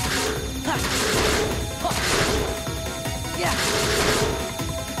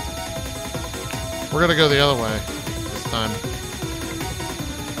 We're gonna go the other way this time.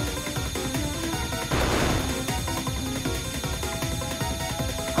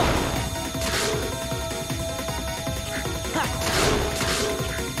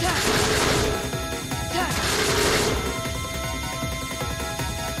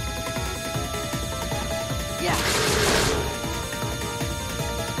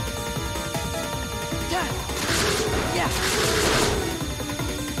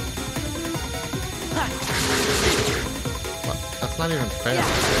 That's not even fair.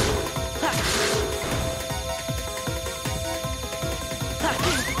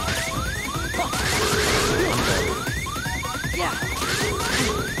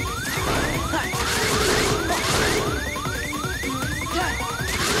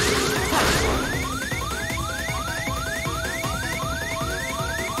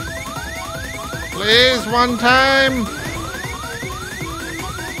 Please, one time.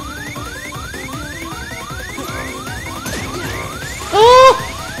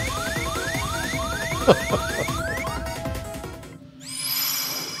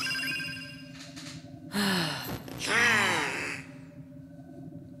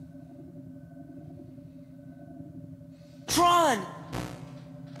 Tron!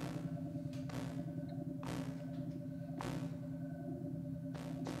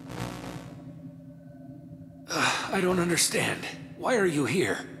 I don't understand. Why are you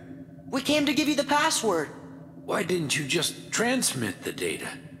here? We came to give you the password. Why didn't you just transmit the data?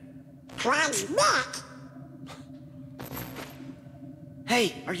 Transmit?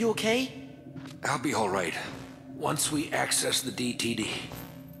 Hey, are you okay? I'll be all right once we access the DTD.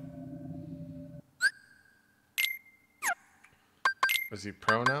 Is he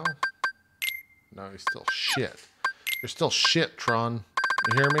pro now? No, he's still shit. You're still shit, Tron.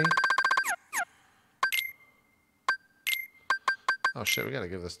 You hear me? Oh shit, we gotta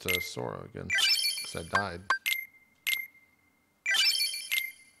give this to Sora again. Because I died.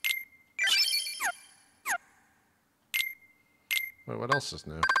 Wait, what else is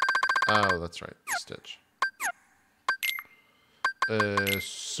new? Oh, that's right. Stitch.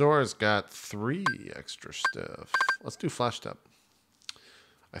 Sora's got 3 extra stuff. Let's do Flash Step.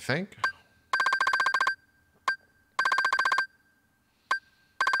 I think.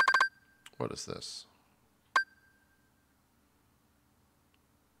 What is this?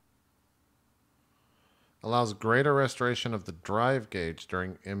 Allows greater restoration of the drive gauge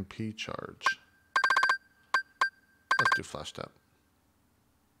during MP charge. Let's do Flash Step.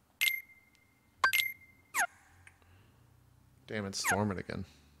 Damn, it's storming again.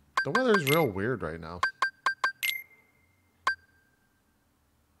 The weather is real weird right now.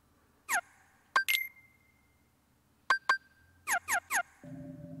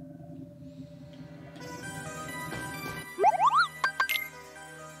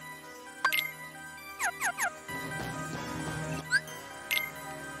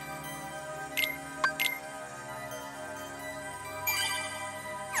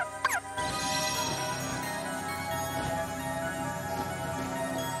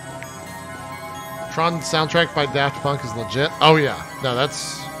 Tron soundtrack by Daft Punk is legit. Oh yeah, no,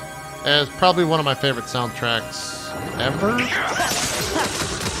 that's probably one of my favorite soundtracks ever.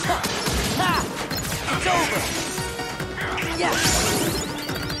 It's over. Yeah.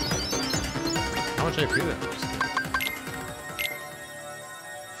 How much AP did I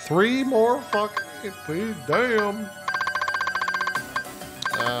 3 more fucking, please, damn.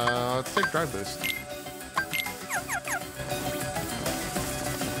 Let's take Drive Boost.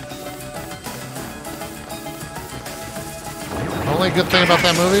 Only good thing about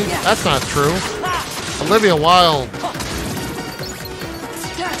that movie? That's not true. Olivia Wilde.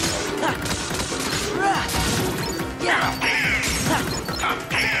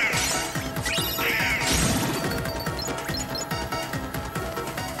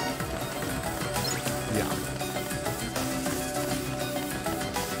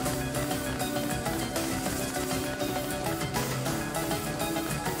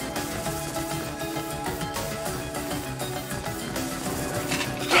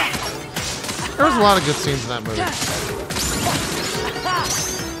 There was a lot of good scenes in that movie.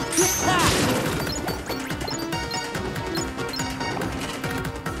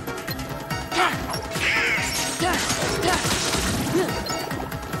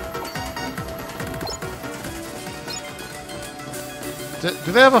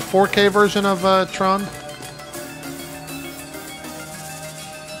 Do they have a 4K version of Tron?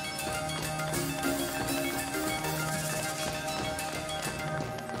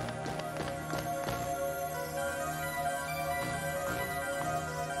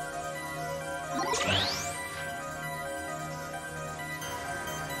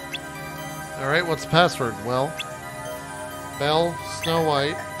 Alright, what's the password? Well, Belle, Snow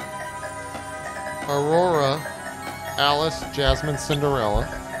White, Aurora, Alice, Jasmine, Cinderella,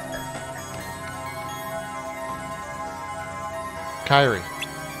 Kyrie.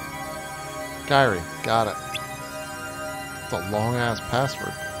 Kyrie, got it. It's a long ass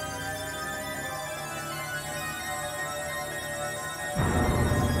password.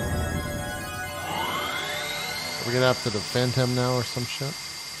 Are we gonna have to defend him now or some shit?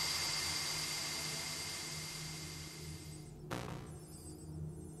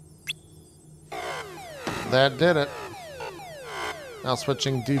 That did it. Now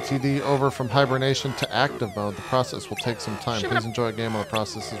switching DTD over from hibernation to active mode. The process will take some time. Please enjoy a game while the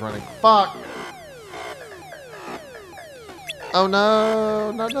process is running. Fuck! Oh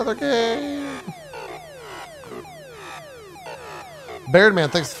no, not another game.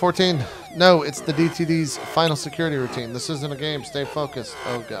 Bairdman, thanks for 14. No, it's the DTD's final security routine. This isn't a game. Stay focused.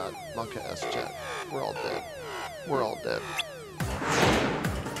 Oh god. Monk ass chat. We're all dead. We're all dead.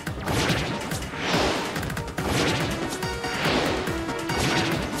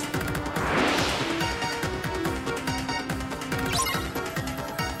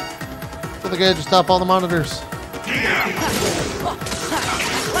 Fill the gauge to stop all the monitors.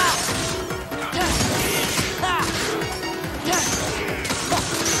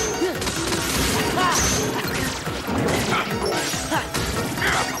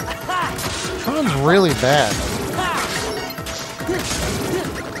 Tron's really bad.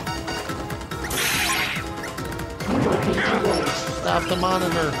 Stop the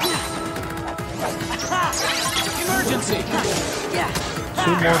monitor. Emergency!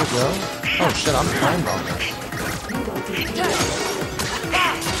 Two more to go? Oh shit, I'm behind on this.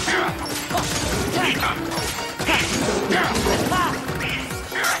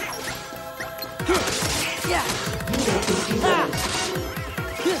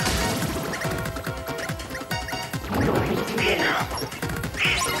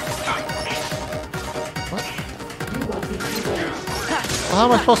 What? Well, how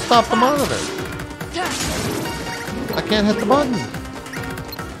am I supposed to stop the monitor? I can't hit the button.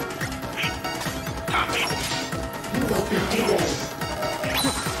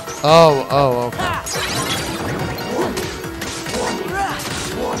 Oh, okay.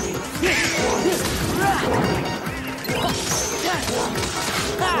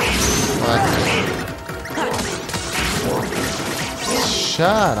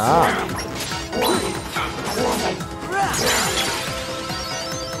 Shut up.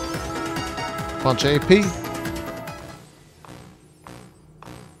 Punch AP.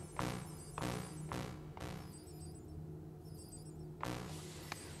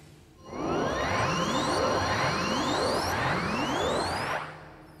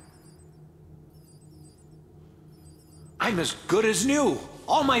 I'm as good as new.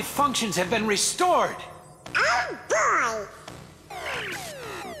 All my functions have been restored. Oh boy!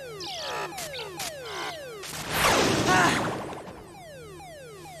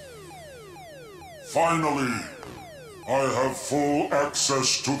 Finally, I have full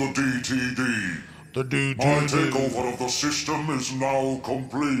access to the DTD. The DTD. My takeover of the system is now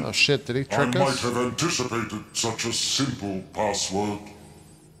complete. Oh shit, did he trick I us? might have anticipated such a simple password.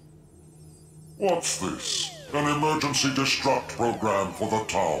 What's this? An emergency destruct program for the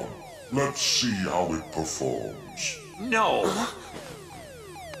town. Let's see how it performs. No.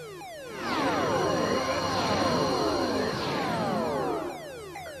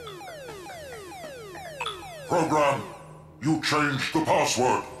 Program, you changed the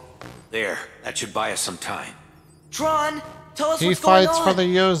password. There, that should buy us some time. Tron, tell us He what's going on. fights for the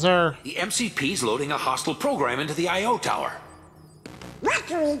user. The MCP's loading a hostile program into the I.O. tower. What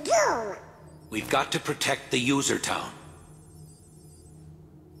do we do? We've got to protect the user town.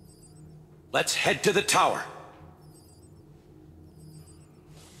 Let's head to the tower.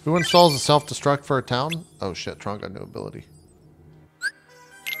 Who installs a self-destruct for a town? Oh shit, Tron got a new ability.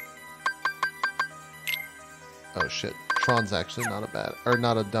 Oh shit, Tron's actually not a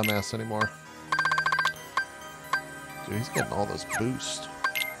dumbass anymore. Dude, he's getting all those boosts.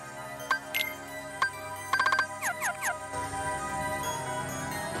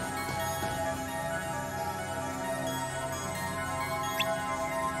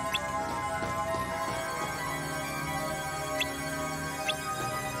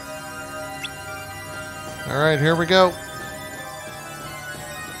 All right, here we go.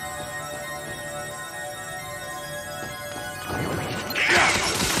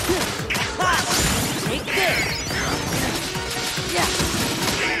 Take this. Yeah.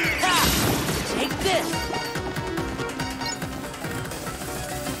 Take this.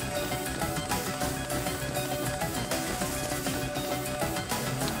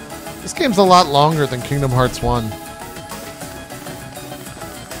 This game's a lot longer than Kingdom Hearts 1.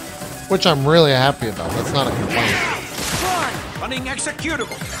 Which I'm really happy about. That's not a complaint. Running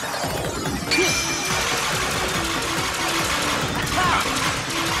executable.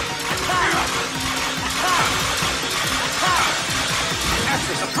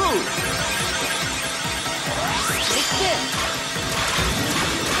 Access approved. Take this.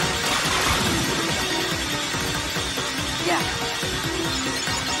 Yeah.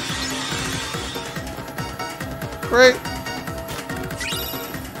 Great.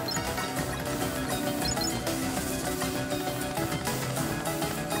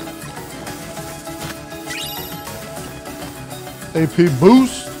 AP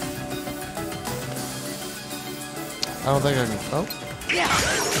boost. I don't think I can. Oh.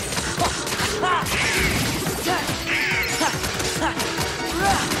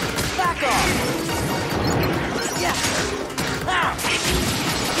 Back off.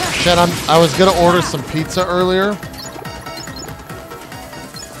 Shit, I was gonna order some pizza earlier.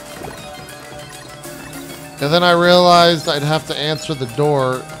 And then I realized I'd have to answer the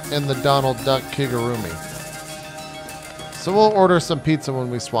door in the Donald Duck Kigurumi. So we'll order some pizza when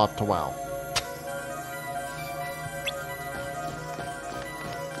we swap to WoW.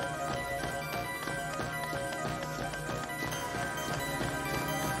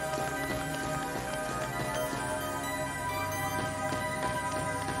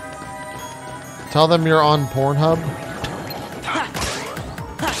 Tell them you're on Pornhub.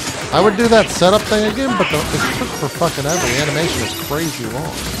 I would do that setup thing again, but it took for fucking ever. The animation is crazy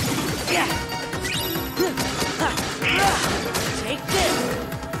long. Take this.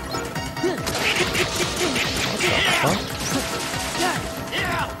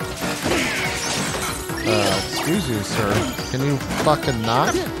 Excuse you, sir. Can you fucking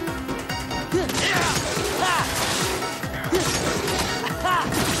not?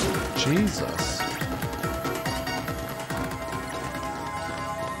 Jesus.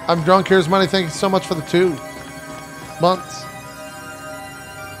 I'm drunk. Here's money. Thank you so much for the 2 months.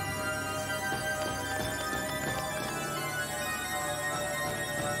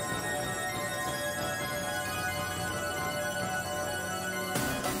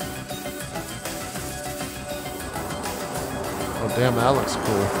 Oh, damn, that looks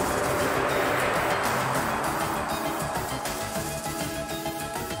cool.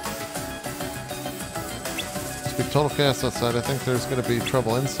 Total chaos outside. I think there's going to be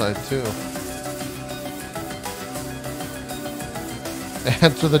trouble inside too.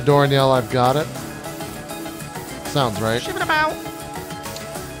 Answer the door and yell, "I've got it." Sounds right.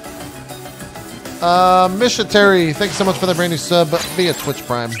 Missionary, thanks so much for the brand new sub via Twitch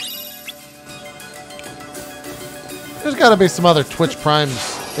Prime. There's got to be some other Twitch Primes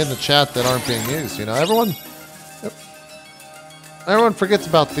in the chat that aren't being used. You know, everyone forgets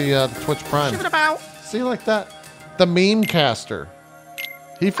about the Twitch Prime. See, like that. The meme caster.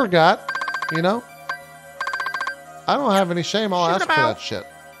 He forgot, you know? I don't have any shame. I'll ask for that shit.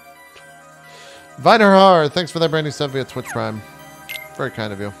 Viner Hard, thanks for that brand new sub via Twitch Prime. Very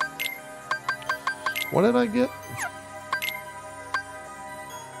kind of you. What did I get?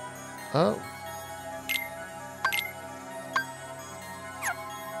 Oh.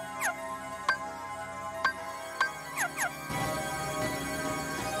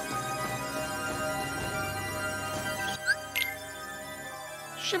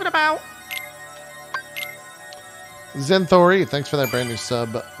 Zenthori, thanks for that brand new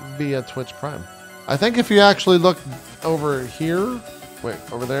sub via Twitch Prime. I think if you actually look over here, wait,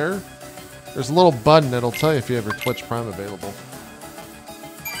 over there, there's a little button that'll tell you if you have your Twitch Prime available.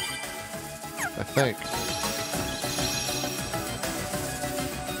 I think.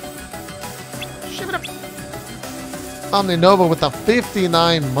 Omninova with the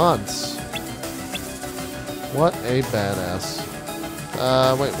 59 months. What a badass.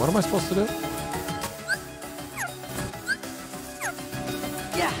 Wait, what am I supposed to do?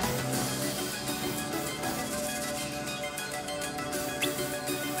 Yeah.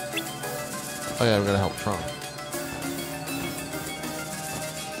 Oh yeah, we're gonna help Tron.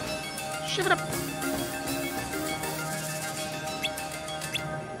 Shove it up.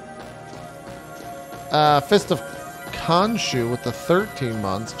 Fist of Khonshu with the 13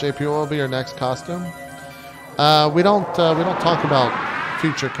 months. JP, what will be your next costume? We don't talk about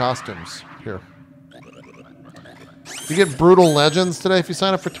future costumes here. You get Brutal Legends today if you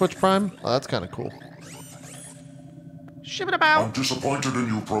sign up for Twitch Prime. Oh, that's kind of cool. I'm disappointed in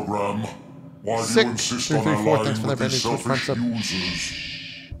you, program. Why do you insist on allying with these selfish users?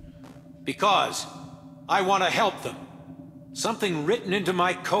 Because I want to help them. Something written into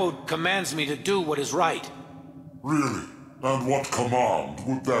my code commands me to do what is right. Really? And what command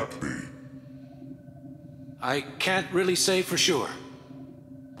would that be? I can't really say for sure.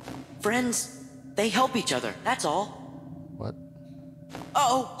 Friends, they help each other, that's all. What?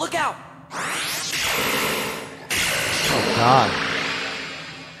 Uh-oh, look out! Oh, God.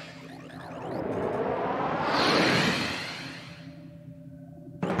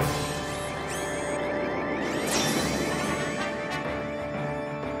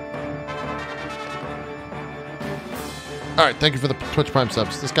 Alright, thank you for the Twitch Prime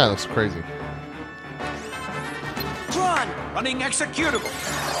subs. This guy looks crazy. Run! Running executable.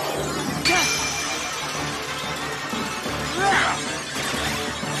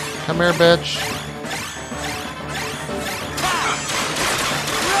 Come here, bitch.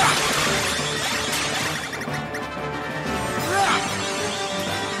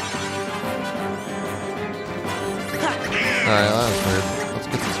 Alright, that was weird. Let's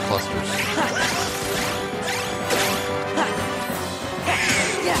get these clusters.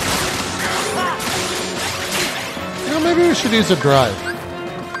 You know, maybe we should use a drive.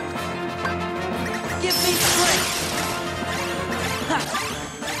 Give me strength!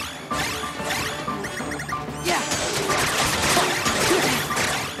 Yeah!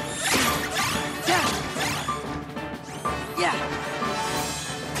 Yeah!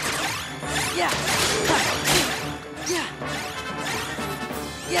 Yeah! Yeah!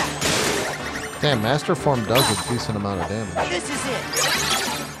 Yeah! Damn, Master Form does a decent amount of damage. This is it!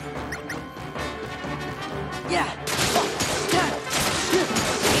 Yeah!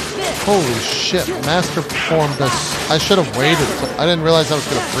 Holy shit, Master Form does... I should have waited. I didn't realize I was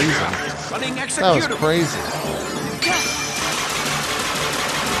going to freeze him. That was crazy.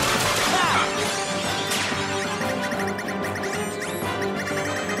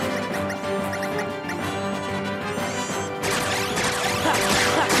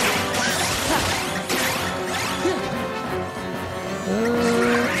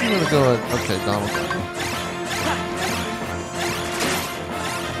 I'm going to go ahead. Okay, Donald.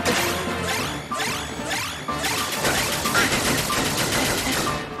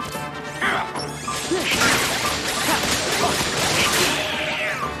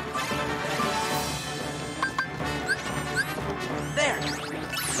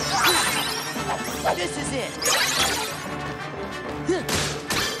 This is it.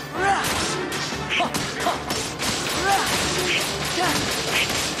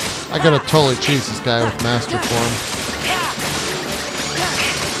 I gotta totally cheese this guy with Master Form.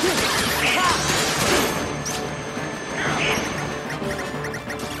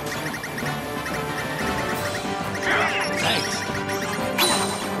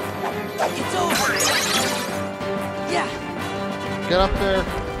 It's over. Yeah. Get up there.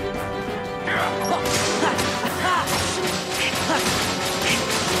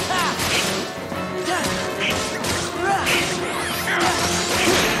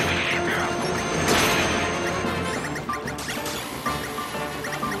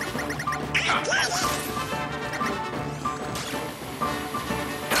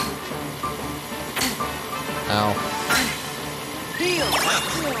 Ow. Heal.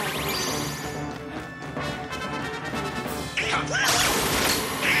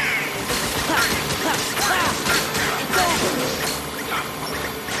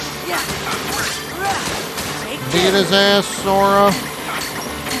 Beat his ass, Sora.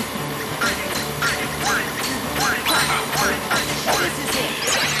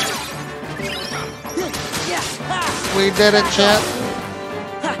 We did it, chat.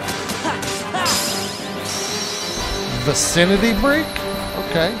 Vicinity break?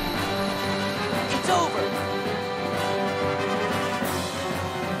 Okay. It's over.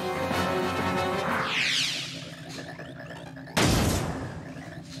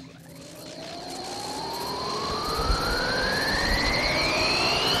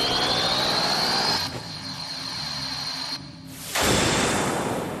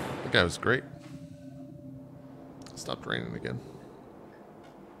 That guy was great. Stopped raining again.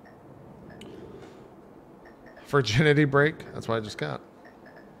 Virginity break? That's what I just got.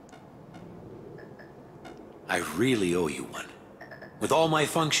 I really owe you one. With all my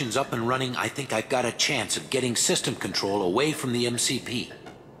functions up and running, I think I've got a chance of getting system control away from the MCP.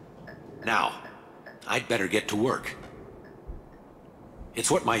 Now, I'd better get to work.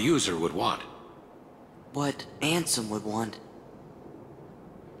 It's what my user would want. What Ansem would want.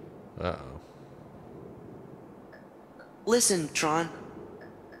 Uh-oh. Listen, Tron.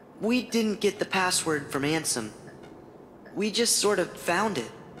 We didn't get the password from Ansem. We just sort of found it,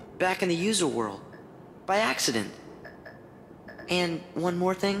 back in the user world, by accident. And one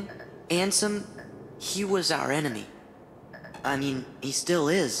more thing, Ansem, he was our enemy. I mean, he still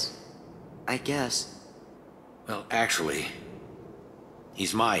is, I guess. Well, actually,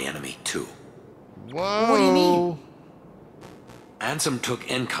 he's my enemy, too. Whoa! What do you mean? Ansem took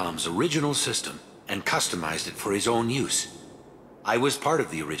Encom's original system and customized it for his own use. I was part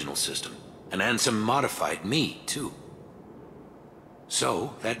of the original system, and Ansem modified me, too.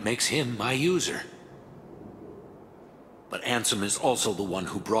 So, that makes him my user. But Ansem is also the one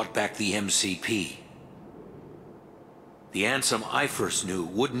who brought back the MCP. The Ansem I first knew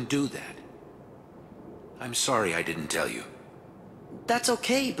wouldn't do that. I'm sorry I didn't tell you. That's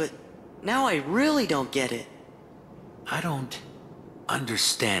okay, but now I really don't get it. I don't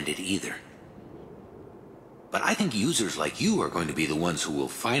understand it either. But I think users like you are going to be the ones who will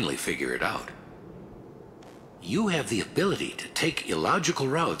finally figure it out. You have the ability to take illogical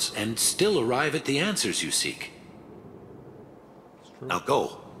routes and still arrive at the answers you seek. Now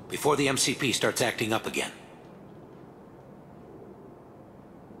go, before the MCP starts acting up again.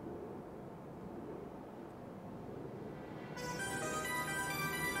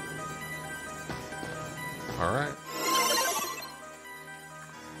 All right.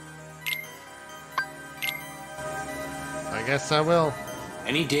 I guess I will.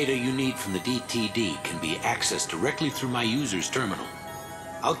 Any data you need from the DTD can be accessed directly through my user's terminal.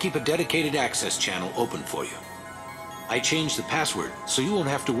 I'll keep a dedicated access channel open for you. I changed the password, so you won't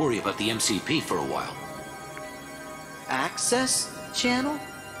have to worry about the MCP for a while. Access channel?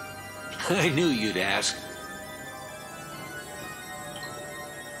 I knew you'd ask.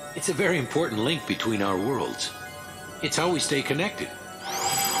 It's a very important link between our worlds. It's how we stay connected.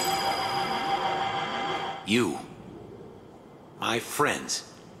 You, my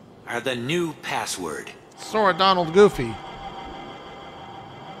friends, are the new password. Sora, Donald, Goofy.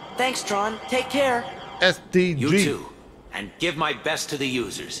 Thanks, Tron. Take care. SDG. You too. And give my best to the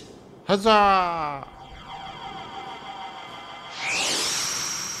users. Huzzah!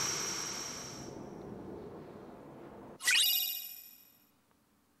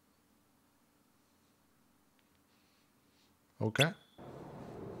 Okay.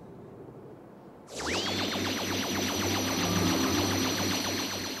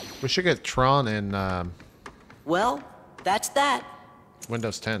 We should get Tron in Well, that's that.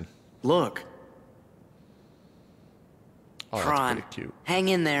 Windows 10. Look. Oh, Tron, that's pretty cute. hang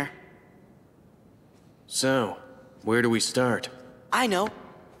in there. So, where do we start? I know.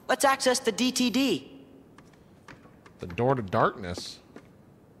 Let's access the DTD. The door to darkness.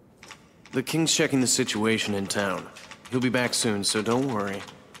 The King's checking the situation in town. He'll be back soon, so don't worry.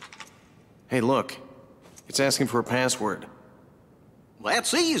 Hey, look. It's asking for a password.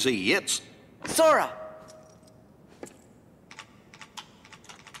 That's easy. It's... Sora!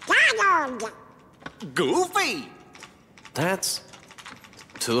 Donald! Goofy! That's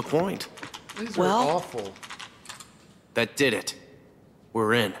to the point. These Well- are awful. That did it.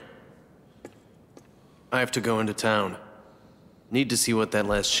 We're in. I have to go into town. Need to see what that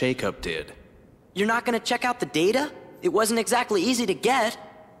last shakeup did. You're not gonna check out the data? It wasn't exactly easy to get.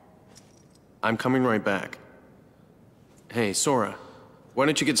 I'm coming right back. Hey, Sora, why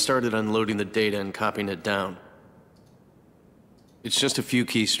don't you get started unloading the data and copying it down? It's just a few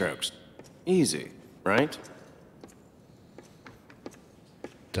keystrokes. Easy, right?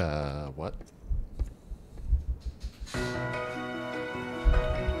 What?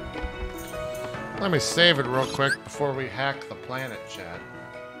 Let me save it real quick before we hack the planet, chat.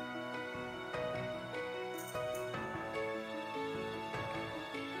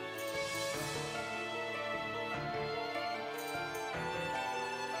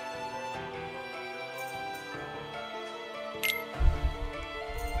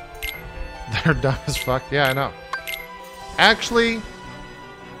 They're dumb as fuck. Yeah, I know. Actually,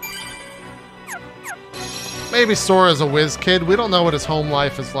 maybe Sora's a whiz kid. We don't know what his home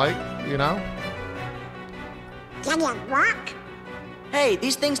life is like, you know? Can you walk? Hey,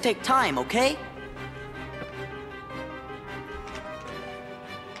 these things take time, okay?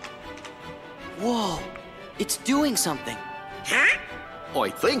 Whoa, it's doing something. Huh? I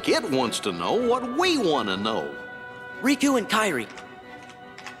think it wants to know what we want to know. Riku and Kairi.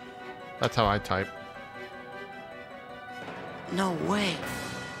 That's how I type. No way.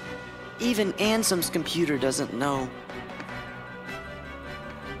 Even Ansem's computer doesn't know.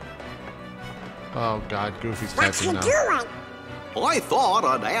 Oh god, Goofy's What's he typing now. doing? I thought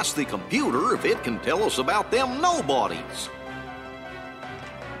I'd ask the computer if it can tell us about them nobodies.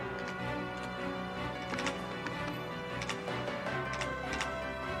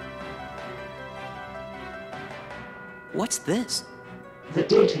 What's this? The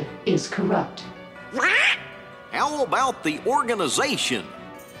data is corrupt. What? How about the organization?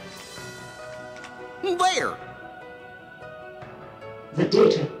 There! The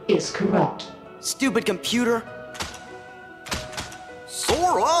data is corrupt. Stupid computer.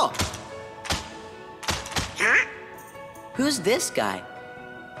 Sora! Huh? Who's this guy?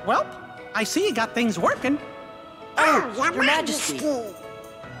 Well, I see you got things working. Oh, Your Majesty.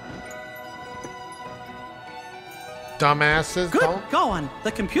 Dumbasses. Good Don't. going.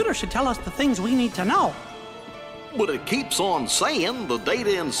 The computer should tell us the things we need to know. But it keeps on saying the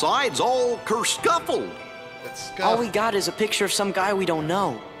data inside's all kerscuffled. All we got is a picture of some guy we don't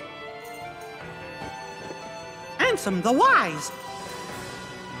know. Ansem the Wise.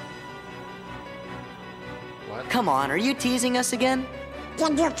 What? Come on, are you teasing us again?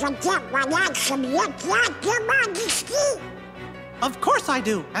 Did you forget what Ansem looked like, Your Majesty? Of course I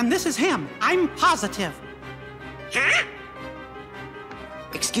do, and this is him. I'm positive. Huh?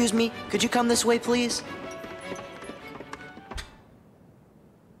 Excuse me, could you come this way, please?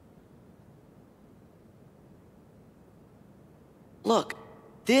 Look,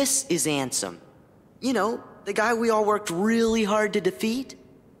 this is Ansem. You know, the guy we all worked really hard to defeat.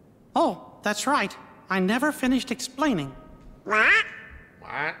 Oh, that's right. I never finished explaining. What?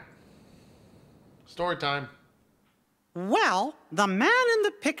 What? Story time. Well, the man in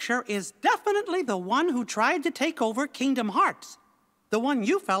the picture is definitely the one who tried to take over Kingdom Hearts. The one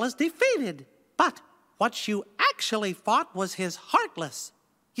you fellas defeated. But what you actually fought was his Heartless.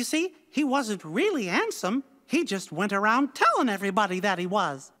 You see, he wasn't really Ansem. He just went around telling everybody that he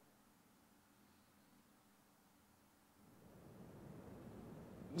was.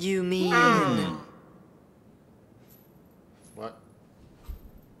 You mean... What?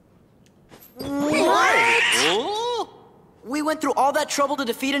 What? We went through all that trouble to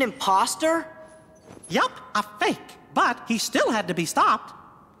defeat an imposter? Yup, a fake. But he still had to be stopped.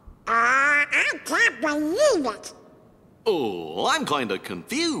 I can't believe it. Oh, I'm kind of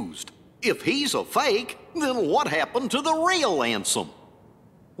confused. If he's a fake, then what happened to the real Ansem?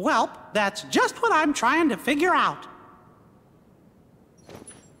 Well, that's just what I'm trying to figure out.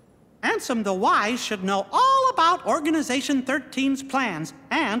 Ansem the Wise should know all about Organization 13's plans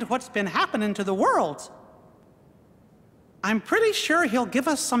and what's been happening to the worlds. I'm pretty sure he'll give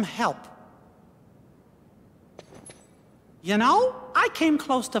us some help. You know, I came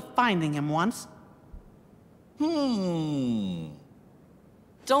close to finding him once.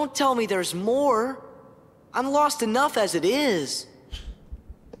 Don't tell me there's more. I'm lost enough as it is.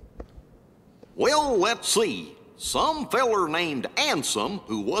 Well, let's see. Some feller named Ansem,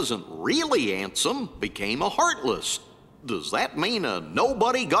 who wasn't really Ansem, became a Heartless. Does that mean a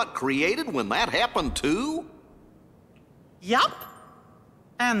nobody got created when that happened too? Yup.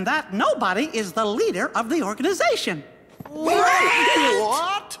 And that nobody is the leader of the organization.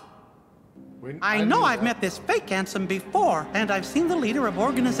 What? I know I've met this fake Ansem before, and I've seen the leader of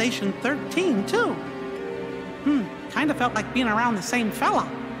Organization 13 too. Kinda felt like being around the same fella.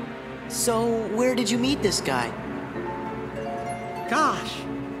 So, where did you meet this guy? Gosh,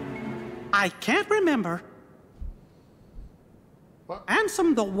 I can't remember. What?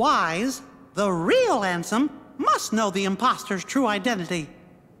 Ansem the Wise, the real Ansem, must know the imposter's true identity.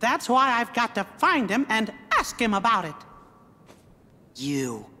 That's why I've got to find him and ask him about it.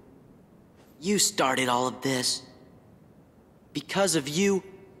 You started all of this. Because of you,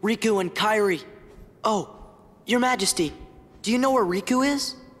 Riku and Kairi. Oh, Your Majesty, do you know where Riku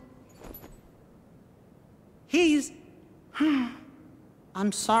is? He's...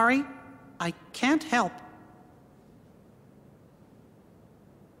 I'm sorry, I can't help.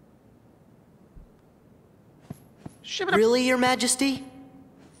 Really, Your Majesty?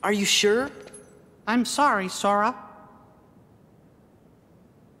 Are you sure? I'm sorry, Sora.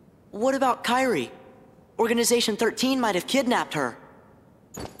 What about Kairi? Organization 13 might have kidnapped her.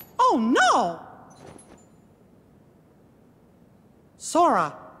 Oh, no!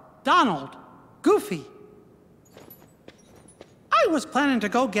 Sora, Donald, Goofy. I was planning to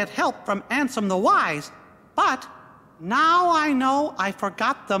go get help from Ansem the Wise, but now I know I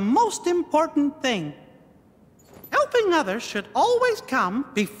forgot the most important thing. Helping others should always come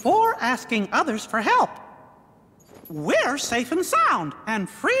before asking others for help. We're safe and sound and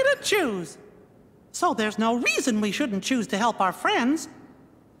free to choose. So there's no reason we shouldn't choose to help our friends.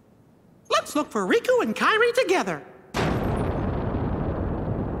 Let's look for Riku and Kairi together.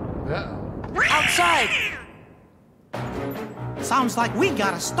 Outside! Sounds like we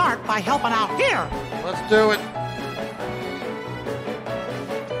gotta start by helping out here. Let's do it.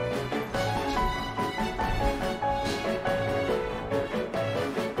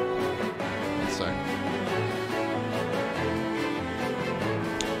 One sec. Sorry.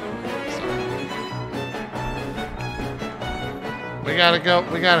 We gotta go.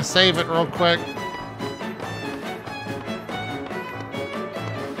 We gotta save it real quick.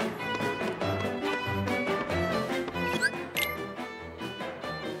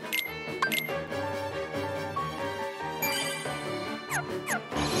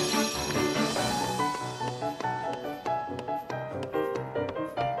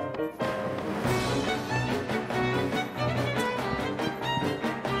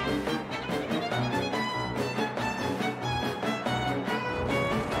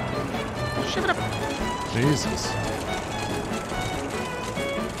 Jesus.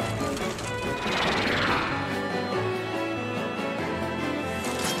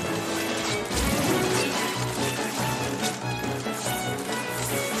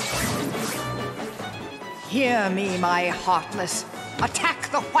 Hear me, my heartless.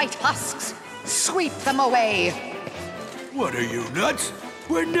 Attack the white husks. Sweep them away. What are you, nuts?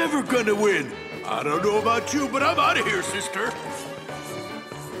 We're never gonna win. I don't know about you, but I'm out of here, sister.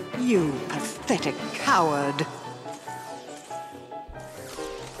 You pathetic coward.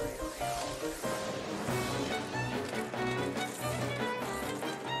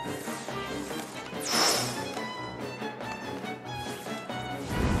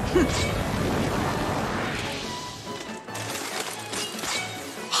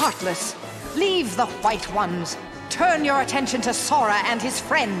 Heartless, leave the white ones. Turn your attention to Sora and his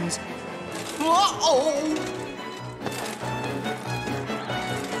friends. Uh-oh!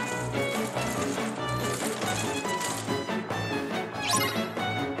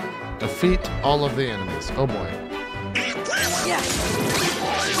 Defeat all of the enemies. Oh boy. Yeah.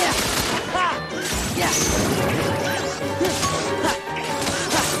 Yeah. Ha. Yeah.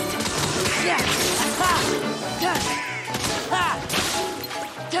 Yeah. Ha. Ha.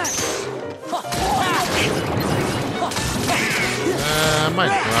 I might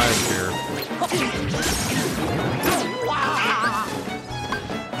drive here.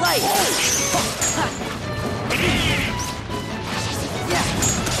 Right. Yeah.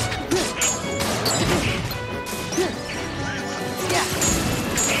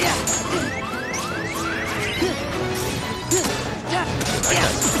 Yeah. Yeah. That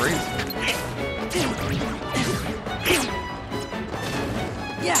guy's crazy.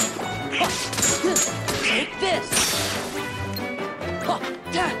 Yeah. Take this.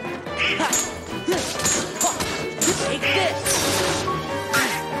 Take this.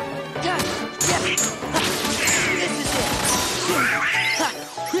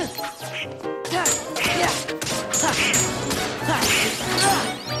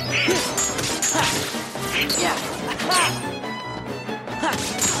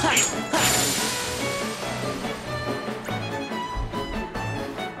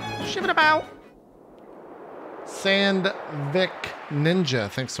 Shiv it about. Sandvik Ninja,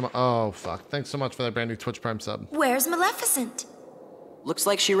 thanks so much. Oh fuck! Thanks so much for that brand new Twitch Prime sub. Where's Maleficent? Looks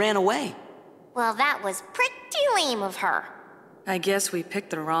like she ran away. Well, that was pretty lame of her. I guess we picked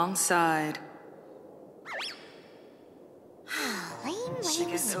the wrong side. Lame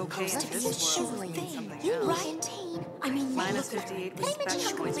supposed to be chivalry. You right? I mean, Minus 58 but I mentioned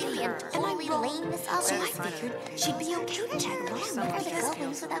special points for completely and her. totally lame this other. So I figured she'd be okay to tag along with the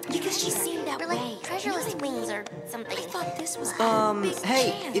goblins without because she seemed that way. Treasureless wings or something. I thought this was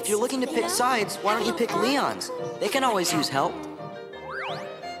Hey, if you're looking to pick sides, why don't you pick Leon's? They can always use help.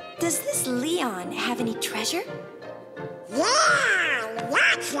 Does this Leon have any treasure? Yeah,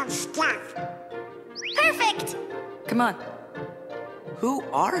 lots of stuff. Perfect! Come on. Who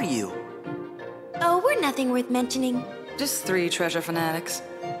are you? Oh, we're nothing worth mentioning. Just 3 treasure fanatics.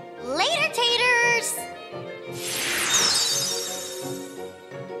 Later, taters!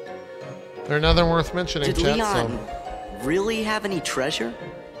 They're nothing worth mentioning, Did chat, Leon so. really have any treasure?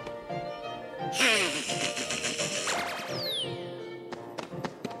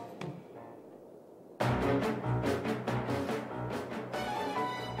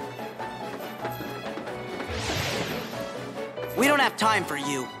 We don't have time for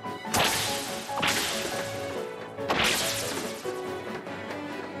you.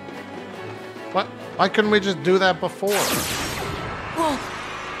 What? Why couldn't we just do that before? Whoa.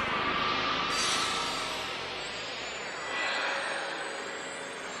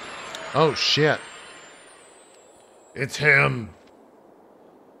 Oh shit. It's him.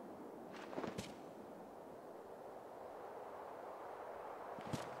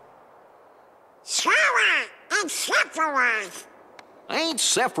 Sora and Sephiroth. Ain't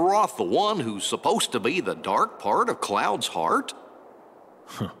Sephiroth the one who's supposed to be the dark part of Cloud's heart?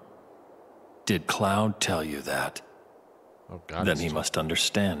 Did Cloud tell you that? Oh God. Then he must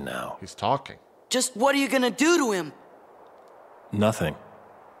understand now. He's talking. Just what are you gonna do to him? Nothing.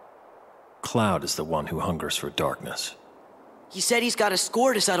 Cloud is the one who hungers for darkness. He said he's got a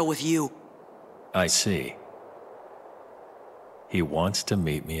score to settle with you. I see. He wants to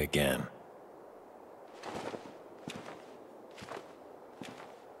meet me again.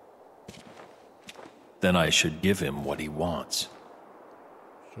 Then I should give him what he wants.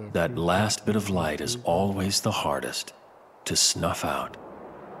 That last bit of light is always the hardest to snuff out.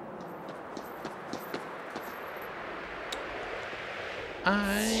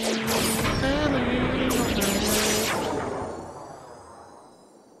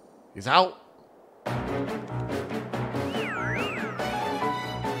 He's out.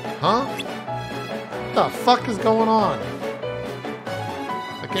 huh? What the fuck is going on?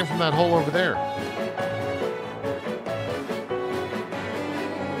 That came from that hole over there.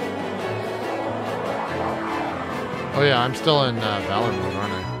 Oh yeah, I'm still in Valor mode,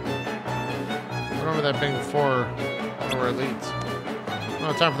 aren't I? Whatever that thing for, where it leads.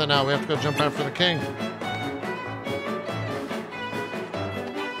 No time for that now. We have to go jump after the king.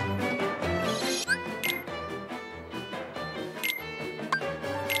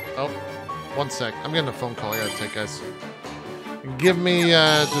 Oh, one sec. I'm getting a phone call I gotta take, guys. Give me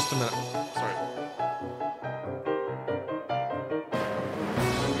just a minute. Sorry.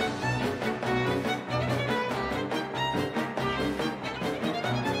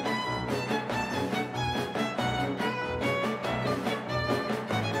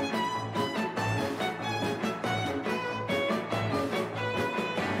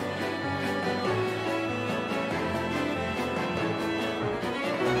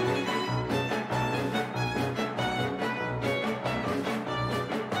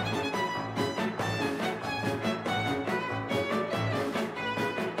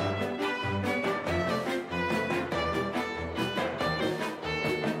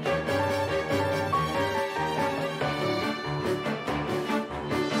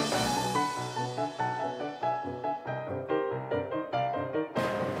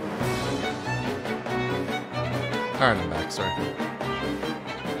 Alright, I'm back, sorry.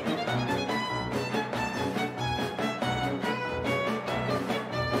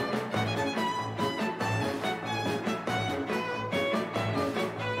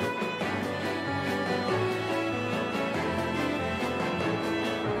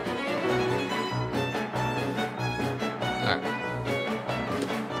 Alright.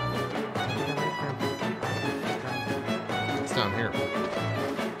 It's down here.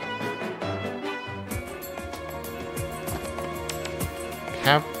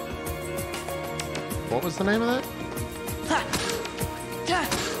 What was the name of that?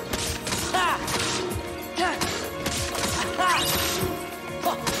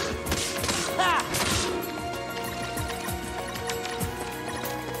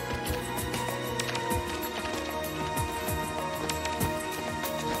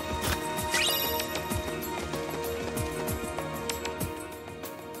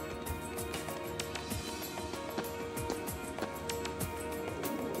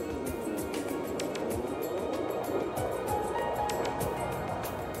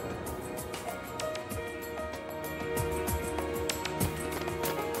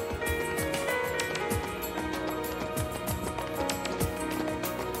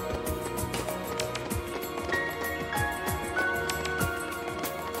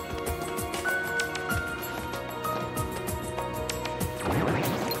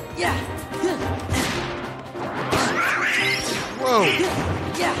 Whoa!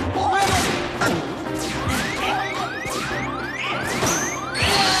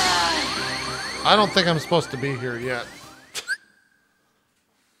 I don't think I'm supposed to be here yet.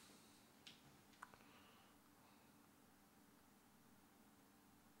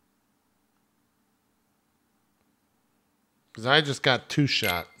 Because I just got two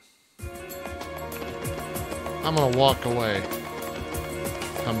shot. I'm gonna walk away.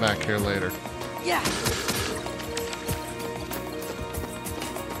 Come back here later. Yeah.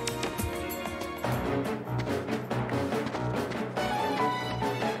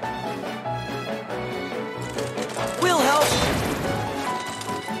 We'll help.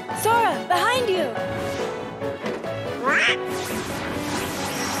 Sora, behind you.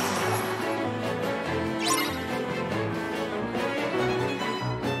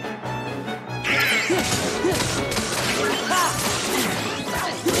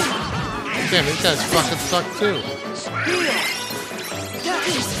 Damn, these guys fucking suck too.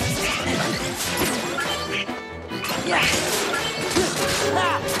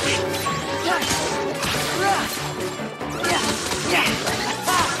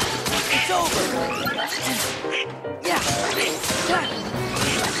 It's over.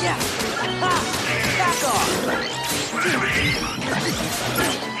 Back off.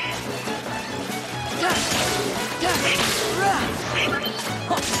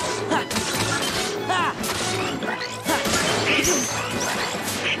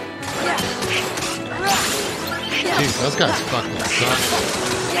 Jeez, those guys fucking suck.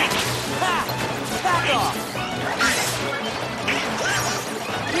 Back off.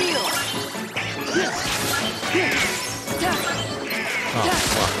 Heal. Oh,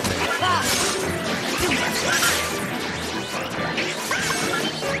 fuck me.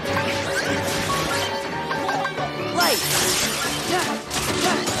 Light.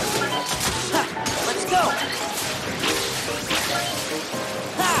 Let's go.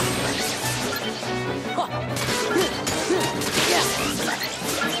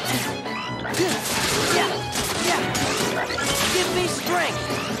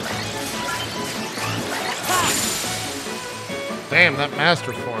 Damn, that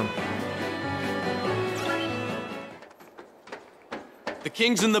master form. The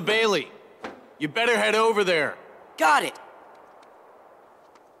king's in the Bailey. You better head over there. Got it.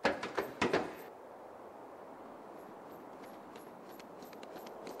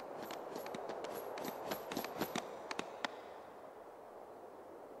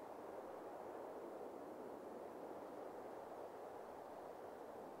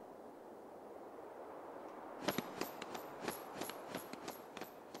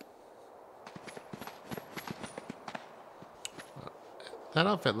 That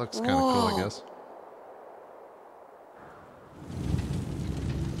outfit looks kind of cool, I guess.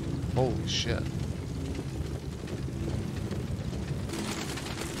 Holy shit.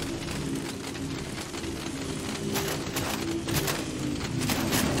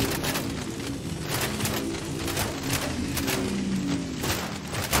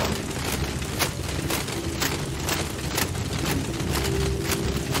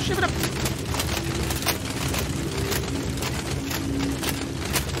 Ship it up.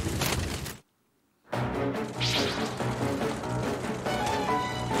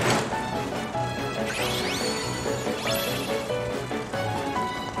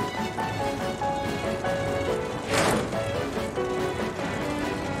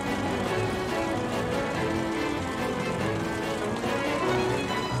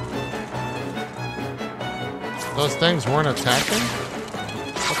 Those things weren't attacking?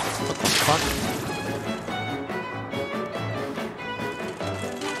 What the fuck?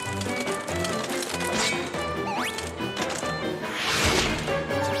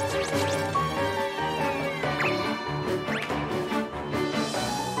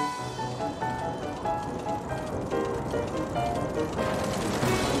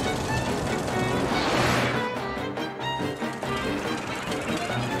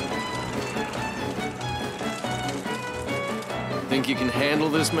 Think you can handle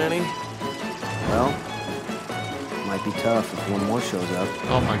this many? Well, might be tough if one more shows up.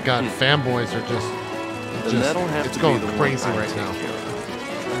 Oh my god, fanboys are just that'll have it's to going be the crazy one I right take now. care of.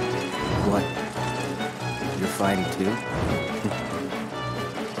 What? You're fighting too?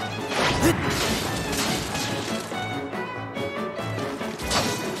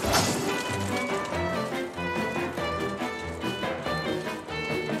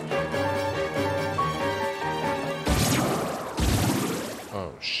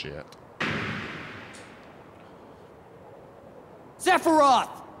 Oh shit. Sephiroth!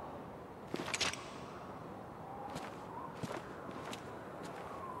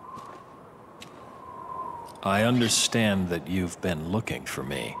 I understand that you've been looking for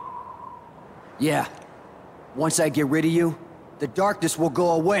me. Yeah. Once I get rid of you, the darkness will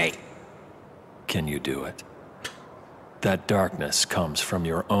go away. Can you do it? That darkness comes from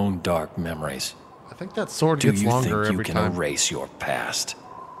your own dark memories. I think that sword Do gets you longer think you every can time. erase your past?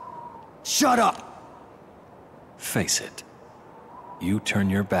 Shut up! Face it. You turn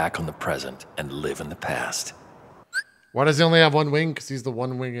your back on the present and live in the past. Why does he only have one wing? Because he's the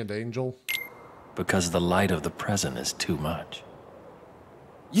one-winged angel? Because the light of the present is too much.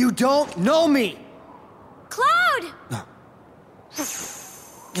 You don't know me! Cloud!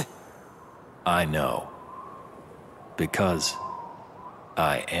 I know. Because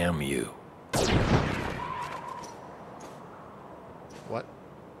I am you. What?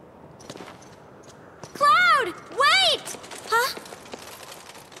 Cloud! Wait! Huh?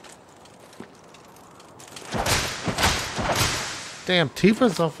 Damn,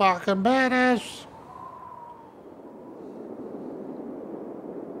 Tifa's a fucking badass.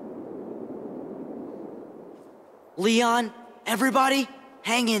 Leon, everybody,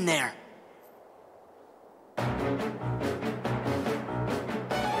 hang in there.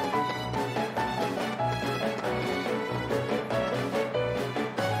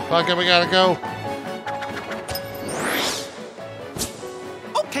 Fuck it, we gotta go.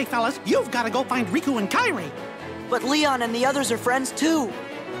 Okay, fellas, you've got to go find Riku and Kairi. But Leon and the others are friends too.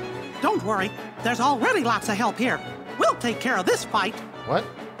 Don't worry, there's already lots of help here. We'll take care of this fight. What?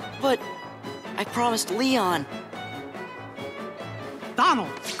 But I promised Leon.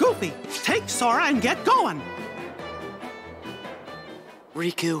 Donald, Goofy, take Sora and get going.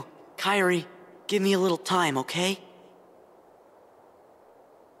 Riku, Kairi, give me a little time, okay?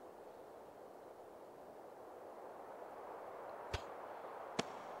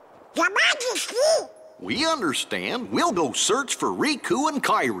 Your Majesty! We understand. We'll go search for Riku and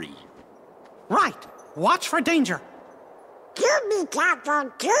Kairi. Right. Watch for danger. You be careful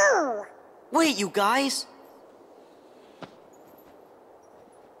too. Wait, you guys.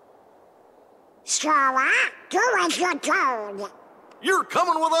 Sora, do as you're told. You're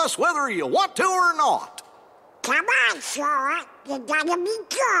coming with us whether you want to or not. Come on, Sora. You gotta be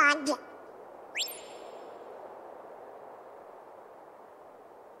good.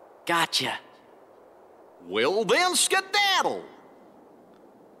 Gotcha. Well then, skedaddle.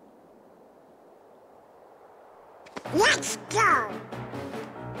 Let's go.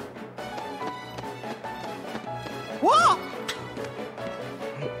 Whoa!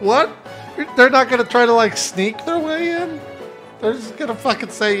 What? They're not gonna try to like sneak their way in? They're just gonna fucking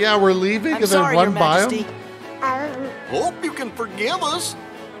say, yeah, we're leaving, I'm and sorry, then Your run by Majesty. them? Hope you can forgive us.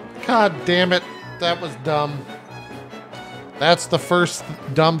 God damn it. That was dumb. That's the first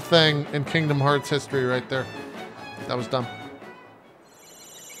dumb thing in Kingdom Hearts history right there. That was dumb.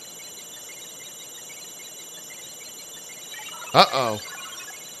 Uh-oh.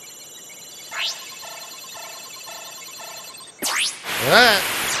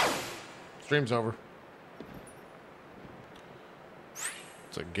 Stream's over.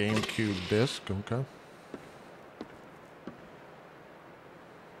 It's a GameCube disc, okay.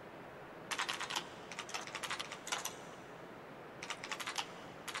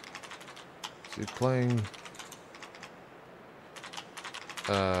 Is he playing?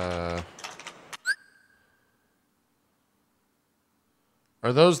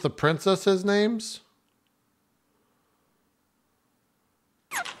 Are those the princesses' names?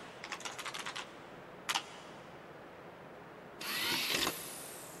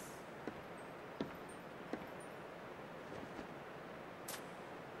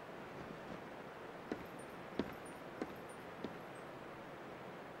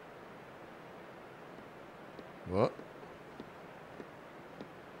 What?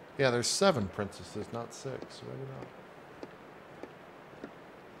 Yeah, there's 7 princesses, not 6. Maybe not.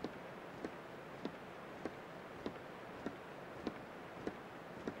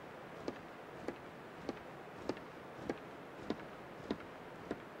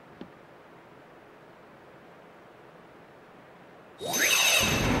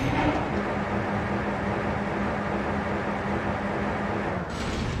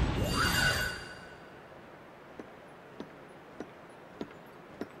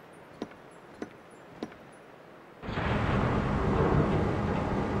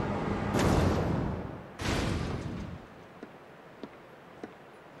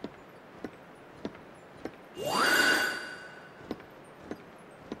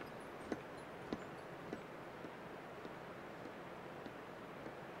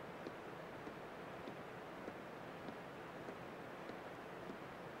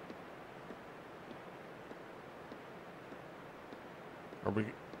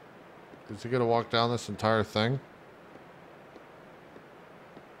 Is he gonna walk down this entire thing?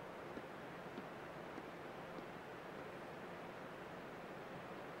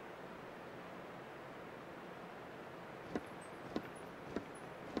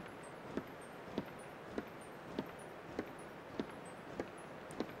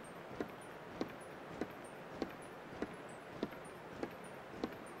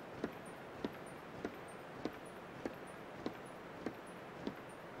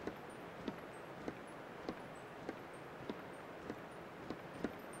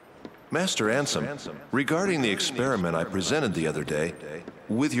 Master Ansem, regarding the experiment I presented the other day,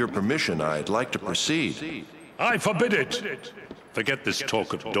 with your permission, I'd like to proceed. I forbid it! Forget this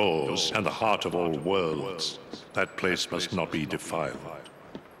talk of doors and the heart of all worlds. That place must not be defiled.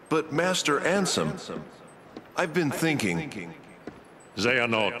 But Master Ansem, I've been thinking... They are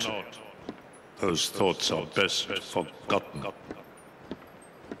not. Those thoughts are best forgotten.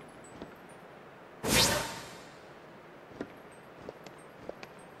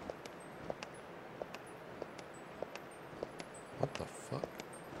 What the fuck?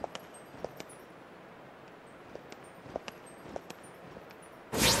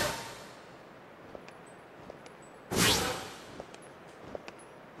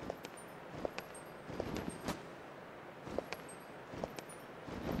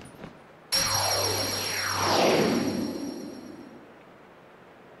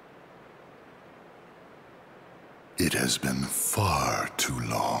 It has been far too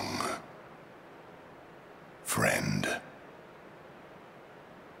long, friend.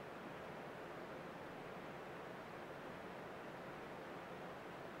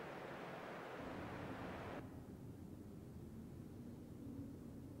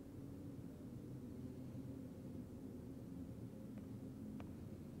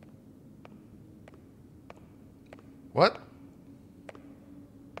 What?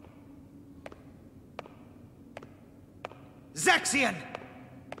 Zaxian!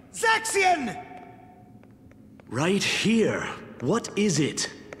 Zaxian! Right here. What is it?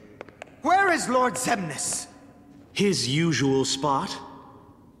 Where is Lord Xemnas? His usual spot?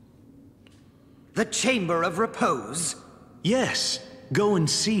 The Chamber of Repose? Yes. Go and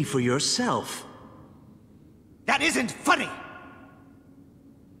see for yourself. That isn't funny!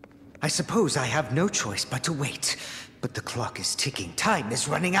 I suppose I have no choice but to wait. But the clock is ticking. Time is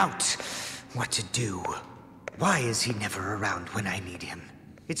running out. What to do? Why is he never around when I need him?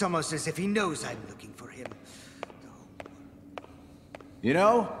 It's almost as if he knows I'm looking for him. You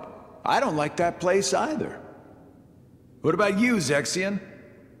know, I don't like that place either. What about you, Zexion?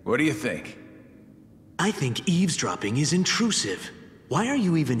 What do you think? I think eavesdropping is intrusive. Why are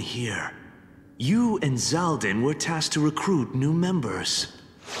you even here? You and Zaldin were tasked to recruit new members.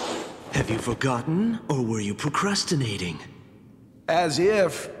 Have you forgotten, or were you procrastinating? As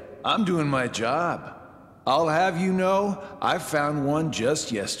if. I'm doing my job. I'll have you know, I found one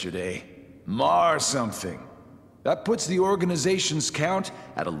just yesterday. Mar something. That puts the organization's count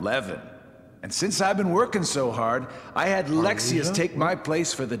at 11. And since I've been working so hard, I had Lexius take my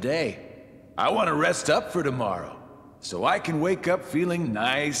place for the day. I want to rest up for tomorrow, so I can wake up feeling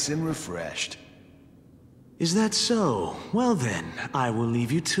nice and refreshed. Is that so? Well then, I will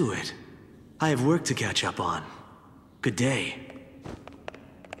leave you to it. I have work to catch up on. Good day.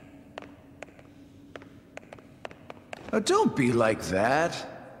 Oh, don't be like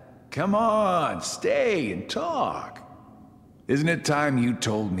that. Come on, stay and talk. Isn't it time you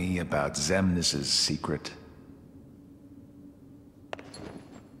told me about Xemnas' secret?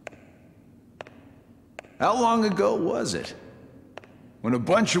 How long ago was it? When a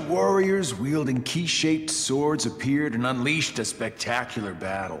bunch of warriors wielding key-shaped swords appeared and unleashed a spectacular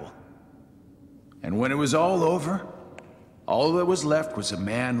battle. And when it was all over, all that was left was a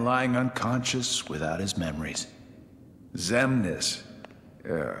man lying unconscious without his memories. Xemnas,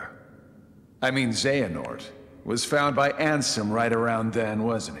 Xehanort, was found by Ansem right around then,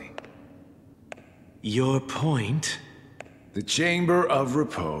 wasn't he? Your point? The Chamber of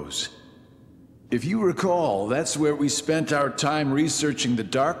Repose. If you recall, that's where we spent our time researching the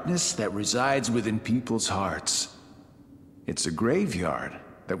darkness that resides within people's hearts. It's a graveyard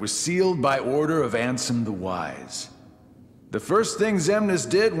that was sealed by order of Ansem the Wise. The first thing Xemnas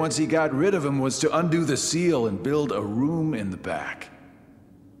did once he got rid of him was to undo the seal and build a room in the back.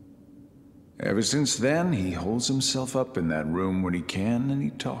 Ever since then, he holds himself up in that room when he can and he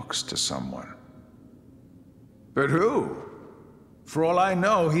talks to someone. But who? For all I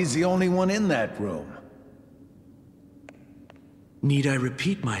know, he's the only one in that room. Need I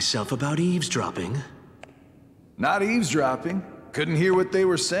repeat myself about eavesdropping? Not eavesdropping. Couldn't hear what they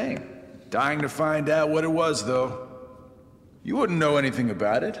were saying. Dying to find out what it was, though. You wouldn't know anything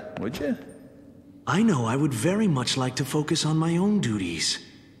about it, would you? I know I would very much like to focus on my own duties.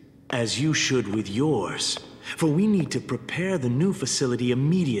 As you should with yours. For we need to prepare the new facility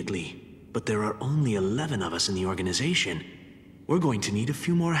immediately. But there are only 11 of us in the organization. We're going to need a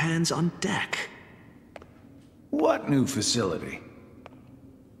few more hands on deck. What new facility?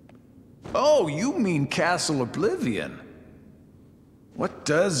 Oh, you mean Castle Oblivion. What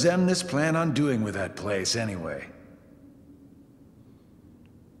does Xemnas plan on doing with that place, anyway?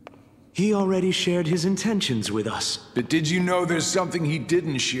 He already shared his intentions with us. But did you know there's something he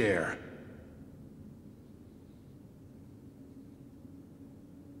didn't share?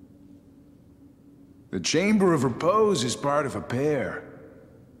 The Chamber of Repose is part of a pair.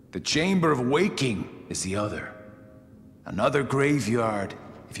 The Chamber of Waking is the other. Another graveyard,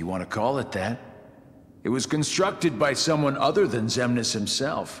 if you want to call it that. It was constructed by someone other than Xemnas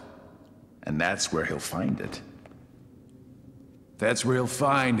himself. And that's where he'll find it. That's where he'll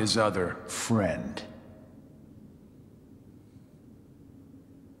find his other friend.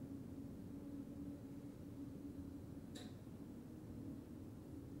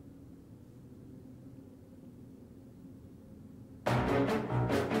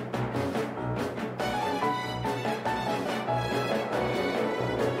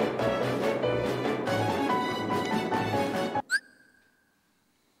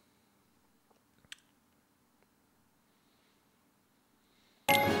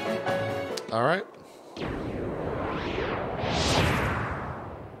 All right.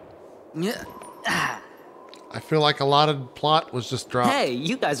 Yeah. I feel like a lot of plot was just dropped. Hey,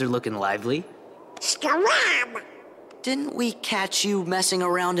 you guys are looking lively. Scram! Didn't we catch you messing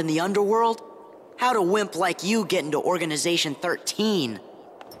around in the underworld? How'd a wimp like you get into Organization 13?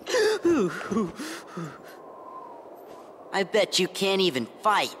 I bet you can't even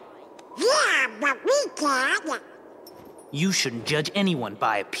fight. Yeah, but we can. You shouldn't judge anyone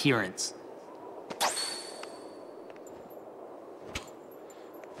by appearance.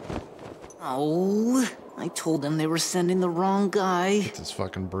 Oh, I told them they were sending the wrong guy. It's his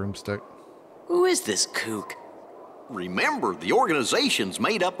fucking broomstick. Who is this kook? Remember, the organization's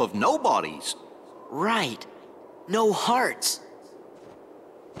made up of nobodies. Right. No hearts.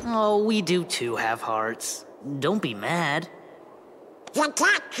 Oh, we do too have hearts. Don't be mad. You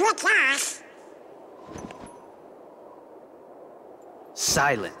can't trick us.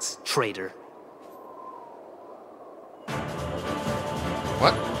 Silence, traitor.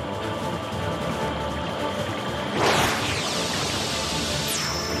 What?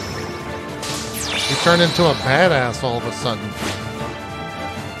 He turned into a badass all of a sudden.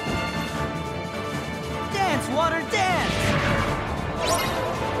 Dance, water, dance!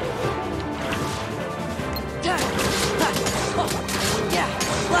 Yeah,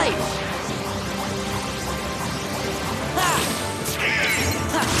 light!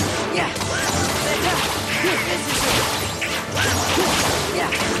 Yeah! This is it!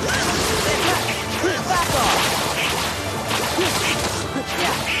 Yeah! Back off!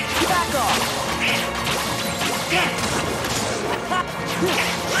 Yeah! Back off!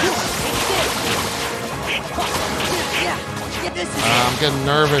 I'm getting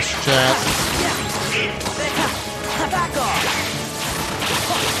nervous, chat. Back off!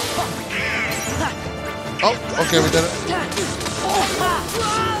 Oh, okay, we did it.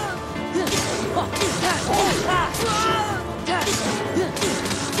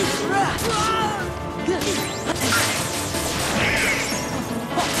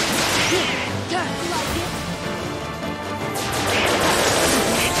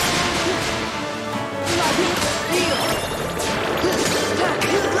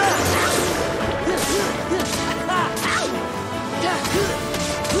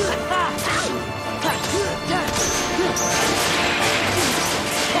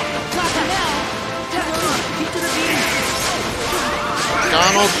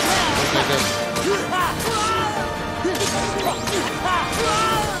 Donald. Okay, good.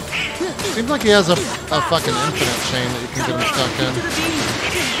 Seems like he has a fucking infinite chain that you can get him stuck in.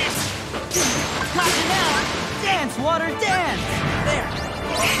 Dance, water, dance! There!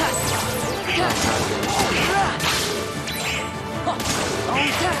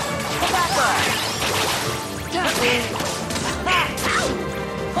 Back off!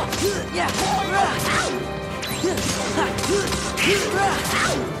 Yeah!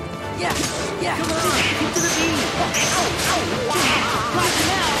 Yeah, yeah. Come on, keep to the beat. Got you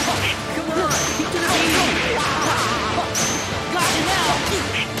now. Come on, keep to the beat. Got you now.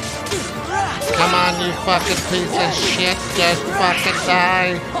 Come on, you fucking piece of shit. Just fucking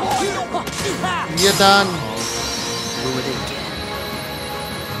die. You're done. Do it again.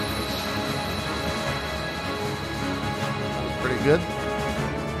 Pretty good.